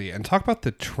directly and talk about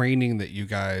the training that you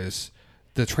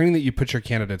put your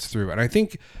candidates through. And I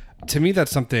think, to me,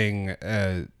 that's something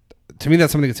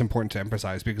that's important to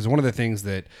emphasize, because one of the things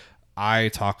that I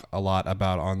talk a lot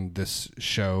about on this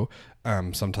show,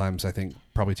 sometimes I think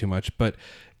probably too much, but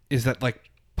is that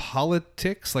like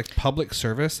politics, like public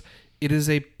service, it is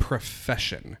a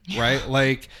profession, right?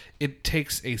 Like, it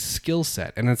takes a skill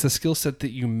set, and it's a skill set that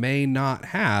you may not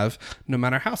have no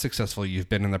matter how successful you've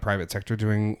been in the private sector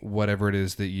doing whatever it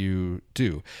is that you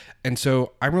do. And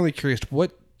so I'm really curious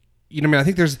I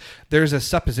think there's a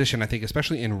supposition, I think,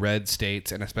 especially in red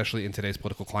states and especially in today's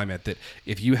political climate, that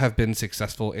if you have been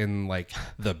successful in like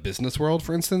the business world,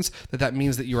 for instance, that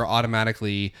means that you are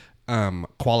automatically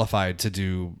qualified to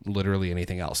do literally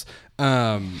anything else.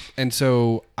 And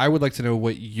so I would like to know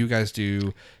what you guys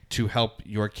do to help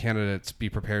your candidates be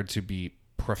prepared to be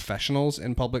professionals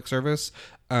in public service,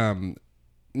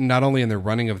 not only in the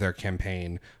running of their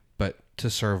campaign, but to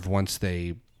serve once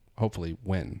they hopefully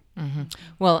win. Mm-hmm.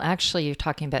 Well, actually, you're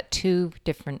talking about two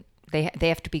different, they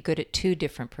have to be good at two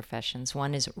different professions.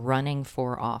 One is running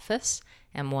for office,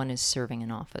 and one is serving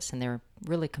in office, and they're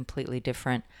really completely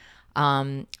different.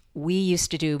 We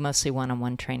used to do mostly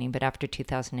one-on-one training, but after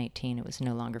 2018, it was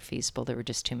no longer feasible. There were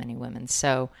just too many women.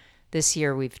 So this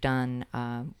year we did an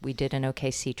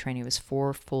OKC training. It was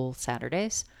 4 full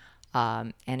Saturdays,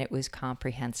 and it was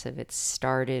comprehensive. It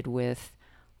started with,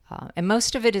 and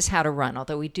most of it is how to run,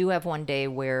 although we do have one day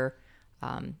where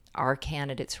our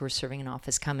candidates who are serving in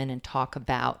office come in and talk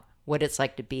about what it's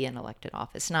like to be in elected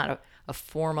office. Not a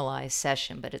formalized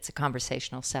session, but it's a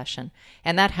conversational session.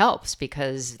 And that helps,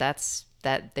 because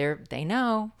they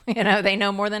know, they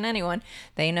know more than anyone.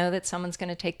 They know that someone's going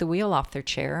to take the wheel off their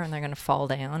chair and they're going to fall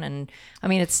down. And I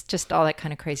mean, it's just all that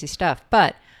kind of crazy stuff.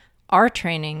 But our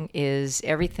training is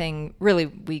everything. Really,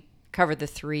 we cover the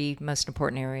 3 most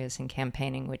important areas in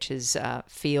campaigning, which is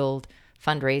field,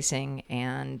 fundraising,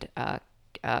 and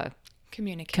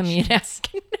communication. I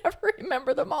can never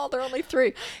remember them all. There are only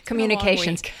 3.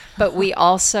 Communications. But we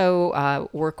also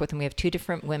work with them. We have 2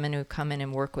 different women who come in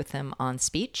and work with them on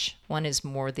speech. One is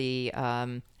more the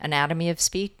anatomy of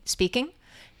speaking.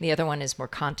 The other one is more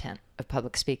content of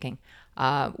public speaking.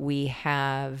 We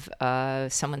have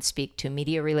someone speak to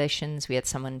media relations. We had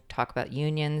someone talk about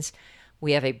unions.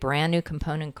 We have a brand new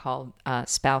component called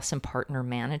spouse and partner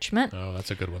management. Oh,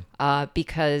 that's a good one.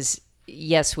 Because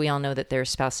yes, we all know that there are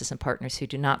spouses and partners who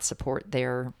do not support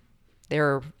the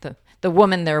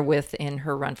woman they're with in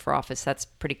her run for office. That's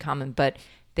pretty common. But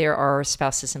there are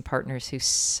spouses and partners who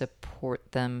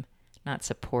support them, not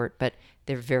support, but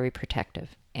they're very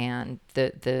protective. And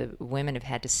the women have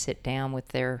had to sit down with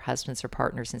their husbands or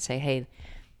partners and say, hey,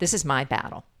 this is my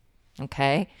battle.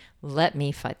 Okay, let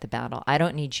me fight the battle. I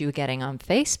don't need you getting on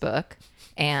Facebook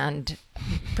and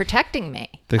protecting me.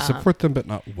 They support them, but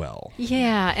not well.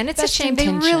 Yeah, and it's Best a shame.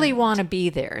 intention. They really want to be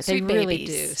there. Sweet They really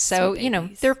babies. do. So, Sweet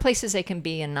babies. there are places they can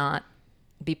be and not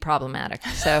be problematic.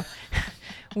 So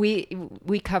we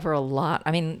cover a lot.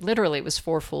 I mean, literally it was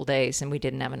 4 full days and we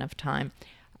didn't have enough time.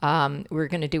 We're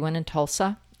going to do one in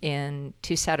Tulsa in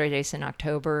 2 Saturdays in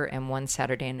October and 1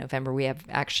 Saturday in November. We have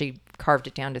actually carved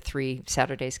it down to 3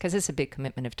 Saturdays because it's a big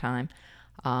commitment of time.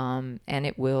 And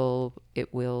it will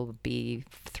be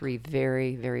 3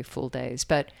 very, very full days.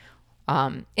 But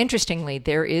interestingly,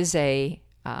 there is a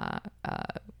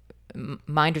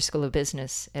Minder School of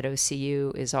Business at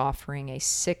OCU is offering a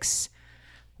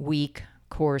 6-week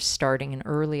course starting in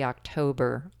early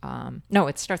October. No,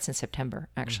 it starts in September,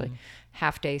 actually. Mm-hmm.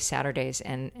 Half-day Saturdays,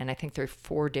 and I think there are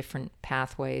 4 different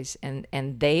pathways, and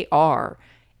they are,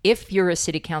 if you're a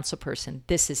city council person,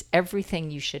 this is everything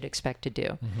you should expect to do.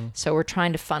 Mm-hmm. So we're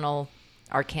trying to funnel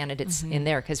our candidates in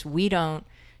there, because we don't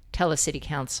tell a city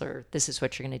councilor, this is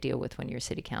what you're going to deal with when you're a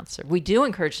city councilor. We do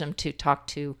encourage them to talk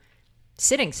to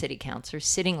sitting city councilors,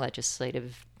 sitting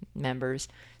legislative members,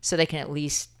 so they can at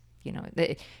least,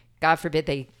 God forbid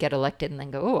they get elected and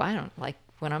then go, oh, I don't like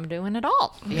what I'm doing at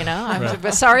all.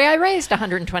 I'm sorry I raised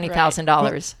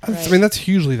 $120,000. I mean, that's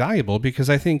hugely valuable because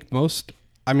I think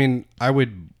I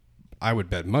would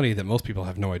bet money that most people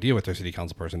have no idea what their city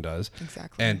council person does.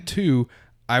 Exactly. And two,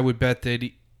 I would bet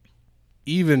that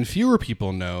even fewer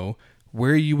people know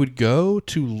where you would go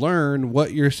to learn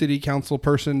what your city council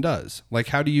person does. Like,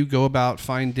 how do you go about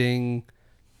finding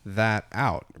that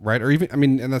out, right? Or even,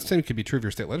 and the same could be true of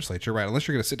your state legislature, right? Unless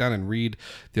you're going to sit down and read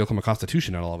the Oklahoma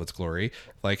Constitution in all of its glory.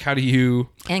 Like, how do you...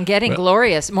 And getting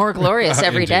more glorious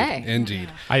every day. Indeed.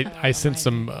 I sent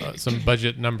some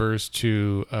budget numbers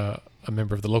to a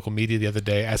member of the local media the other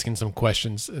day asking some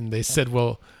questions, and they said,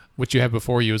 well, what you have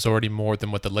before you is already more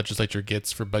than what the legislature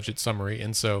gets for budget summary.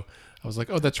 And so I was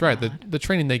like, oh, that's right. The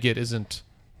training they get isn't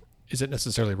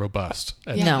necessarily robust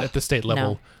at the state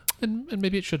level. No. And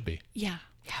maybe it should be. Yeah.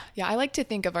 Yeah, I like to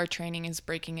think of our training as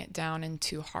breaking it down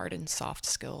into hard and soft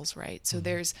skills, right? So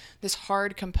there's this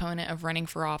hard component of running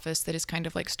for office that is kind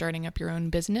of like starting up your own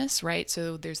business, right?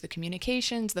 So there's the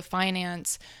communications, the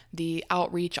finance, the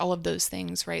outreach, all of those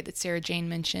things, right, that Sarah Jane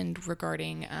mentioned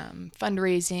regarding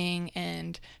fundraising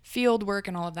and field work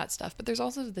and all of that stuff. But there's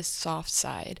also this soft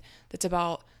side that's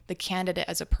about the candidate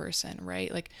as a person,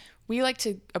 right? Like, we like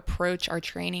to approach our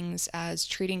trainings as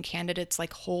treating candidates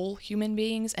like whole human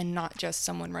beings and not just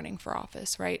someone running for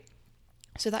office, right?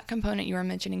 So that component you were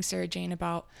mentioning, Sarah Jane,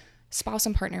 about spouse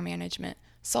and partner management,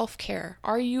 self-care.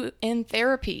 Are you in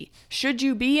therapy? Should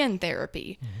you be in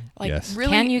therapy? Mm-hmm. Yes.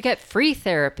 Really, can you get free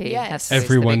therapy? Yes.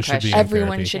 Everyone should be in therapy.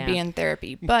 Everyone should be in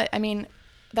therapy. But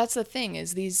that's the thing,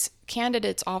 is these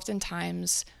candidates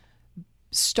oftentimes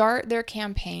start their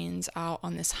campaigns out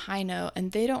on this high note,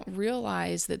 and they don't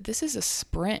realize that this is a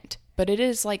sprint, but it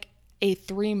is like a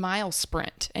 3-mile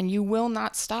sprint, and you will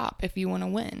not stop if you want to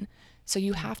win. So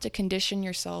you have to condition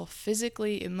yourself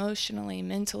physically, emotionally,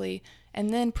 mentally,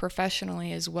 and then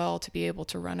professionally as well to be able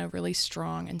to run a really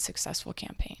strong and successful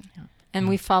campaign. Yeah. And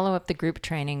we follow up the group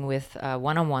training with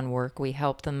one-on-one work. We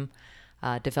help them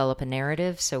develop a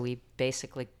narrative. So we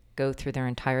basically go through their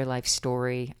entire life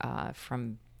story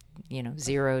from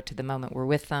zero to the moment we're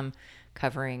with them,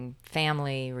 covering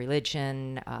family,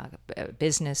 religion,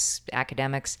 business,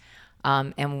 academics.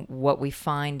 And what we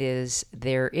find is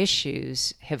their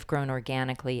issues have grown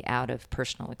organically out of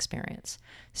personal experience.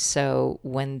 So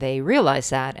when they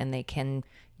realize that and they can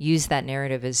use that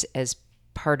narrative as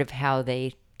part of how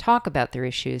they talk about their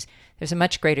issues, there's a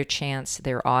much greater chance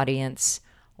their audience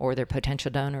or their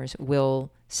potential donors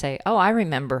will say, oh, I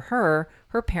remember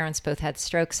her parents both had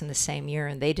strokes in the same year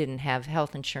and they didn't have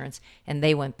health insurance and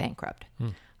they went bankrupt.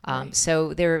 Right.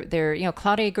 So they're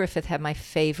Claudia Griffith had my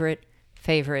favorite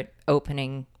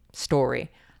opening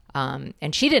story.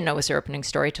 And she didn't know it was her opening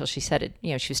story till she said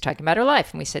it. She was talking about her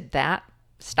life and we said,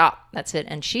 stop, that's it.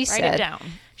 And she Write it down.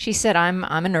 She said, I'm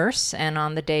a nurse, and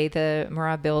on the day the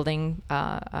Murrah building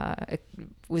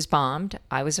was bombed,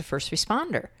 I was a first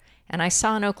responder. And I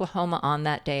saw in Oklahoma on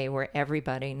that day where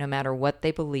everybody, no matter what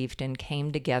they believed in,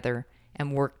 came together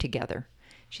and worked together.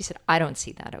 She said, I don't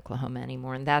see that Oklahoma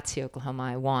anymore, and that's the Oklahoma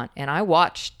I want. And I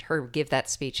watched her give that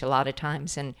speech a lot of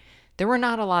times, and there were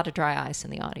not a lot of dry eyes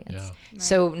in the audience. Yeah. Right.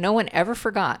 So no one ever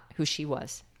forgot who she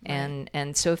was. Right.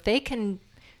 And so if they can,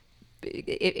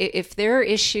 if their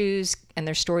issues and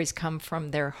their stories come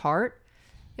from their heart,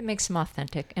 it makes them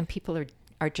authentic, and people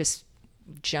are just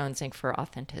jonesing for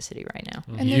authenticity right now.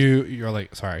 And you're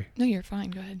like, sorry. No, you're fine.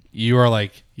 Go ahead. You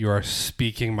are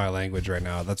speaking my language right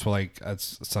now. That's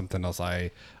something else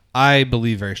I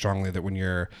believe very strongly that when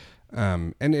you're,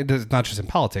 and it's not just in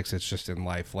politics, it's just in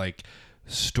life. Like,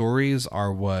 stories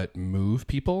are what move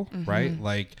people, right?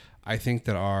 Like, I think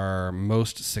that our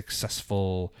most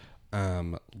successful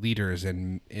leaders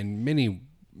in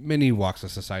many walks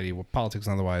of society, politics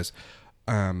and otherwise,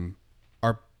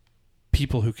 are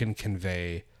people who can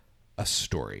convey a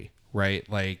story, right?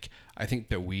 Like, I think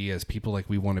that we as people,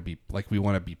 we want to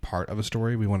be part of a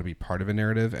story. We want to be part of a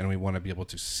narrative, and we want to be able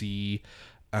to see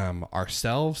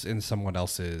ourselves in someone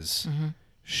else's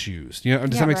shoes.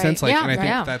 Does that make sense? Like, and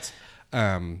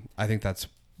I think that's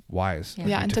wise.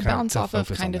 Yeah, and to bounce off of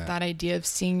kind of that idea of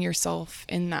seeing yourself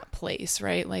in that place,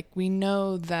 right? Like, we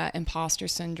know that imposter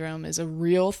syndrome is a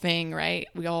real thing, right?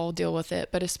 We all deal with it,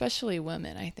 but especially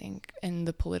women, I think, in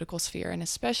the political sphere, and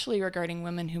especially regarding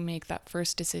women who make that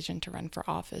first decision to run for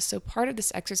office. So part of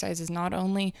this exercise is not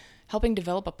only helping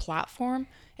develop a platform,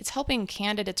 it's helping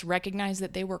candidates recognize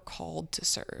that they were called to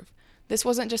serve. This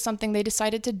wasn't just something they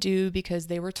decided to do because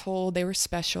they were told they were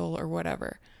special or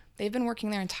whatever. They've been working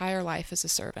their entire life as a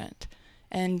servant.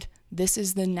 and this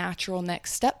is the natural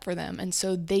next step for them. And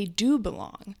so they do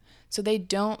belong. So they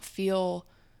don't feel,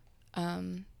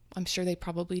 I'm sure they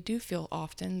probably do feel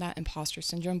often that imposter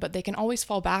syndrome, but they can always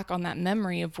fall back on that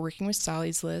memory of working with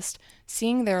Sally's List,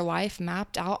 seeing their life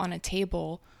mapped out on a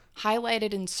table,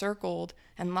 highlighted and circled,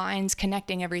 and lines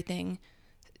connecting everything.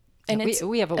 And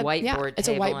we have a whiteboard it's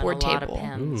a table whiteboard and a lot table. of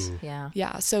pens. Ooh.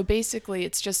 Yeah, so basically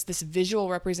it's just this visual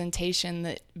representation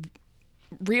that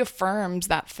reaffirms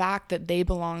that fact that they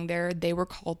belong there, they were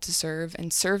called to serve,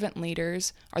 and servant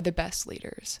leaders are the best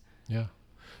leaders. Yeah.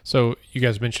 So you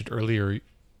guys mentioned earlier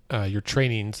your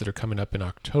trainings that are coming up in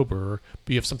October,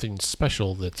 but you have something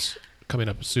special that's coming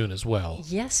up soon as well.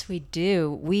 Yes, we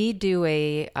do. We do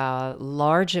a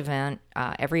large event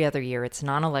every other year. It's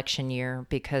non-election year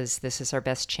because this is our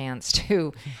best chance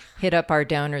to hit up our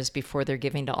donors before they're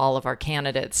giving to all of our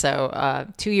candidates.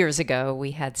 So 2 years ago,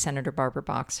 we had Senator Barbara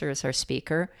Boxer as our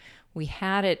speaker. We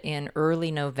had it in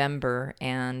early November,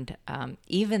 and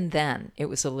even then, it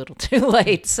was a little too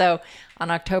late. So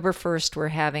on October 1st, we're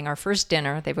having our first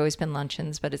dinner. They've always been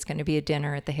luncheons, but it's going to be a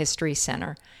dinner at the History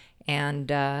Center. And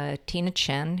Tina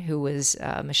Chen, who was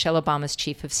Michelle Obama's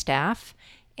chief of staff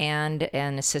and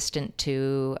an assistant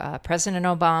to President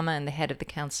Obama and the head of the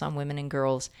Council on Women and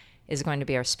Girls, is going to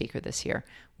be our speaker this year.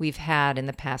 We've had, in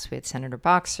the past, we had Senator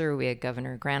Boxer, we had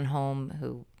Governor Granholm,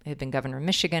 who had been governor of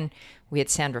Michigan. We had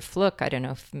Sandra Fluke. I don't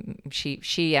know if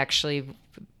she actually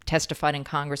testified in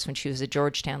Congress when she was a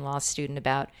Georgetown law student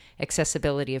about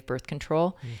accessibility of birth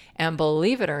control. And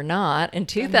believe it or not, in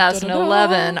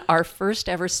 2011, our first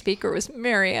ever speaker was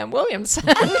Marianne Williamson.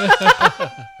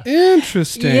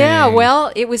 Interesting. Yeah,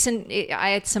 well, I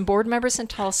had some board members in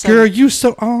Tulsa. Girl, you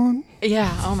so on.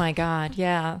 Yeah, oh my God,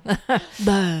 yeah.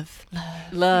 Love.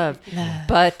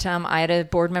 But I had a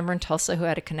board member in Tulsa who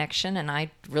had a connection, and I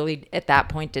really, at that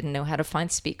point, didn't know how to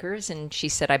find speakers. And she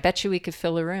said, I bet you we could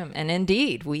fill a room. And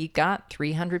indeed, we got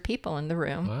 300 people in the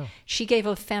room. Wow. She gave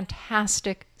a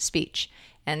fantastic speech.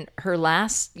 And her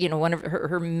last, one of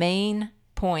her main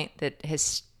point that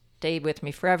has stayed with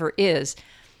me forever is,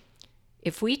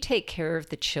 if we take care of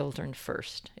the children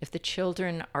first, if the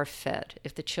children are fed,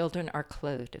 if the children are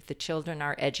clothed, if the children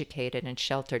are educated and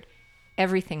sheltered,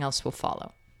 everything else will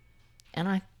follow.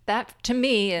 And that to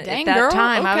me, at that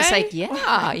time, I was like,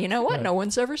 yeah, you know what? Yeah. No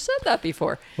one's ever said that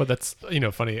before. Well, that's,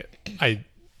 funny.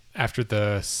 After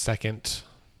the second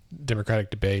Democratic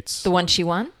debates. The one she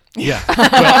won? Yeah. Well,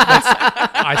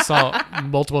 I saw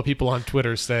multiple people on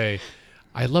Twitter say,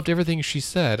 I loved everything she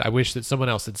said. I wish that someone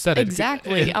else had said it.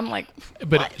 Exactly. I'm like,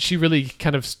 but what? she really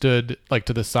kind of stood like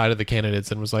to the side of the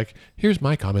candidates and was like, here's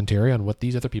my commentary on what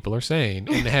these other people are saying,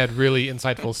 and had really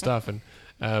insightful stuff. And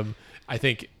I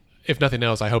think, if nothing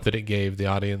else, I hope that it gave the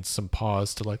audience some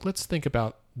pause to let's think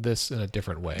about this in a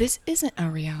different way. This isn't a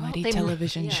reality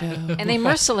television show. And they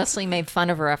mercilessly made fun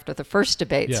of her after the first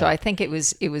debate. Yeah. So I think it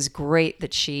was great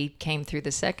that she came through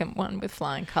the second one with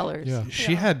flying colors. Yeah.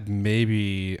 She had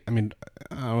maybe, I don't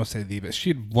want to say but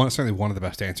she had certainly one of the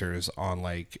best answers on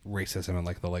racism and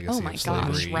the legacy Oh my of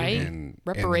slavery. gosh, right? in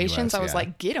Reparations. the US, I was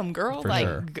like, get them, girl. For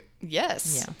sure.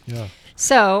 Yes. Yeah. Yeah.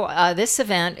 So this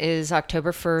event is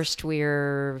October 1st.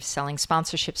 We're selling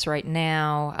sponsorships right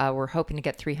now. We're hoping to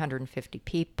get 350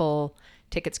 people.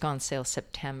 Tickets go on sale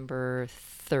September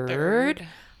 3rd.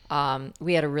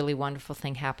 We had a really wonderful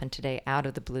thing happen today out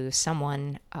of the blue.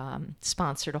 Someone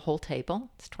sponsored a whole table.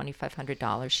 It's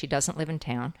 $2,500. She doesn't live in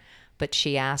town, but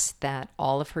she asked that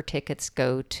all of her tickets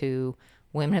go to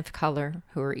women of color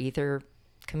who are either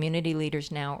community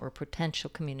leaders now or potential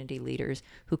community leaders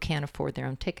who can't afford their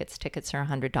own tickets. Tickets are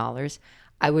 $100.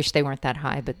 I wish they weren't that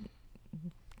high, but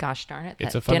gosh darn it,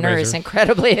 It's that a dinner is fundraiser.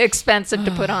 incredibly expensive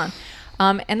to put on.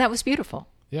 And that was beautiful.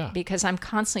 Yeah. Because I'm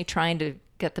constantly trying to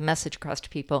get the message across to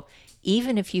people.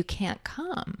 Even if you can't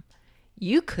come,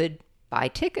 you could buy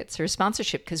tickets or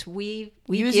sponsorship, because we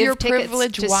Use give your tickets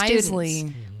privilege to wisely.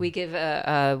 students. We give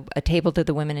a table to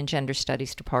the Women and Gender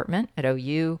Studies Department at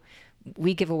OU.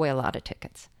 We give away a lot of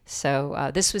tickets.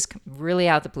 So this was really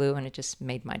out of the blue, and it just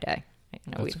made my day.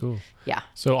 That's cool. Yeah.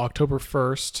 So October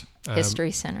 1st.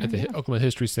 History Center. At the Oklahoma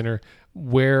History Center,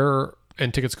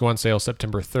 and tickets go on sale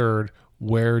September 3rd.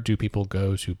 Where do people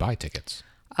go to buy tickets?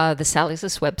 The Sally's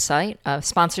List website.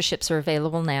 Sponsorships are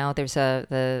available now. There's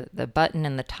the button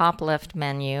in the top left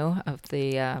menu of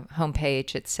the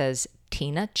homepage. It says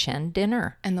Tina Chen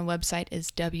Dinner. And the website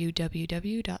is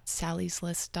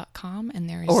www.sallyslist.com, and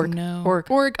there is Org. no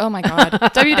Org. Oh my God,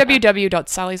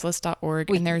 www.sallyslist.org,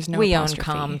 and there's no We own apostrophe.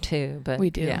 com too, but We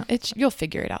do. Yeah. You'll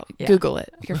figure it out. Yeah. Google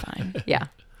it. You're fine. Yeah.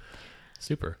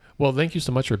 Super. Well, thank you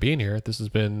so much for being here. This has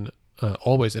been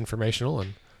always informational,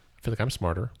 and I feel like I'm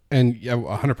smarter. And yeah,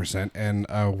 100%. And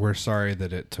we're sorry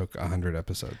that it took 100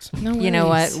 episodes. No worries. You know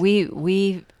what?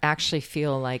 We actually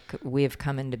feel like we have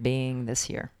come into being this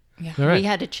year. Yeah. All right. We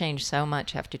had to change so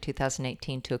much after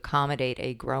 2018 to accommodate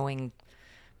a growing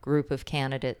group of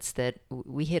candidates that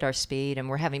we hit our speed, and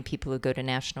we're having people who go to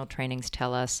national trainings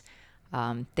tell us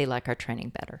they like our training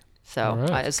better. So All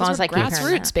right. as long as I keep hearing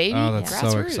grassroots, that. baby. Oh, that's so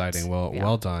Grassroots. exciting. Well, Yeah.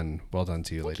 well done. Well done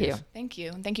to you, Thank ladies. you. Thank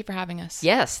you. And thank you for having us.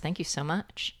 Yes, thank you so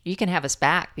much. You can have us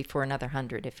back before another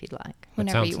 100 if you'd like. That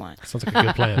Whenever sounds, you want. Sounds like a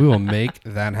good plan. We will make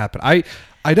that happen.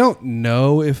 I don't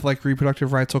know if like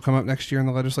reproductive rights will come up next year in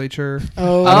the legislature.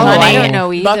 Oh, I don't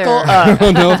know either. Buckle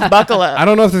up. Buckle up. I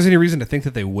don't know if there's any reason to think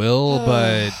that they will,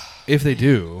 but if they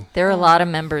do, There are a lot of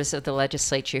members of the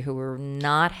legislature who were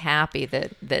not happy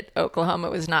that Oklahoma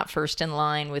was not first in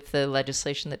line with the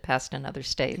legislation that passed in other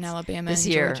states. In Alabama this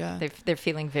and year. Georgia. They're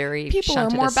feeling very People are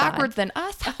shunted more aside. backwards than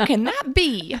us. How can that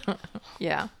be?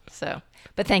 Yeah. So,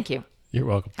 but thank you. You're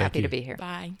welcome. Thank Happy you. to be here.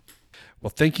 Bye. well,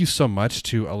 thank you so much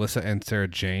to Alyssa and Sarah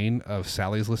Jane of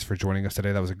Sally's List for joining us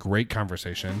today. That was a great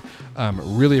conversation.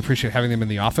 Really appreciate having them in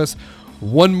the office.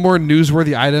 One more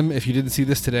newsworthy item. If you didn't see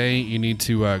this today, you need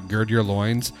to gird your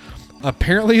loins.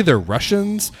 Apparently, the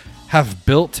Russians have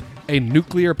built a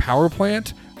nuclear power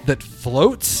plant that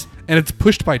floats, and it's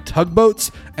pushed by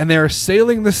tugboats, and they are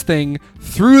sailing this thing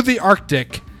through the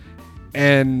Arctic,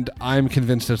 and I'm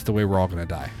convinced that's the way we're all going to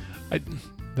die.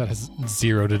 That has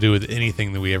zero to do with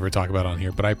anything that we ever talk about on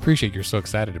here, but I appreciate you're so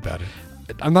excited about it.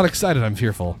 I'm not excited. I'm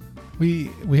fearful. We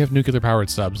have nuclear powered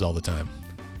subs all the time.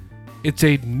 It's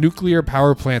a nuclear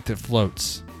power plant that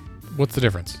floats. What's the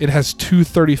difference? It has two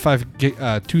 35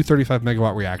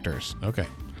 megawatt reactors. Okay.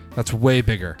 That's way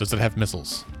bigger. Does it have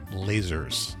missiles?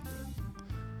 Lasers?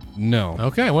 No.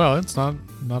 Okay, well, it's not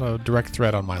a direct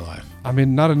threat on my life. I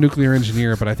mean, not a nuclear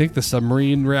engineer, but I think the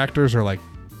submarine reactors are like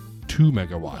 2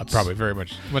 megawatts. Probably very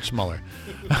much smaller.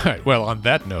 All right. Well, on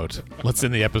that note, let's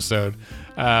end the episode.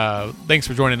 Thanks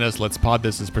for joining us. Let's Pod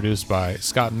This is produced by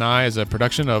Scott and I as a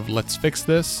production of Let's Fix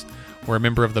This. We're a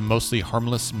member of the Mostly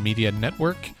Harmless Media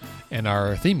Network, and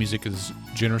our theme music is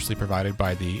generously provided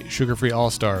by the Sugar Free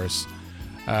All-Stars.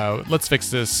 Let's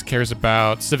Fix This cares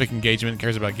about civic engagement,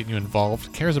 cares about getting you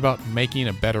involved, cares about making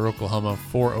a better Oklahoma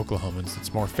for Oklahomans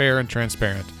that's more fair and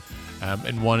transparent,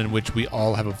 and one in which we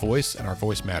all have a voice and our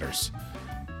voice matters.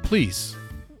 Please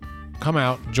come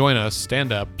out, join us,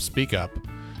 stand up, speak up,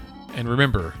 and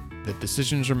remember that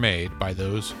decisions are made by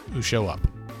those who show up.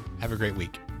 Have a great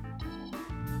week.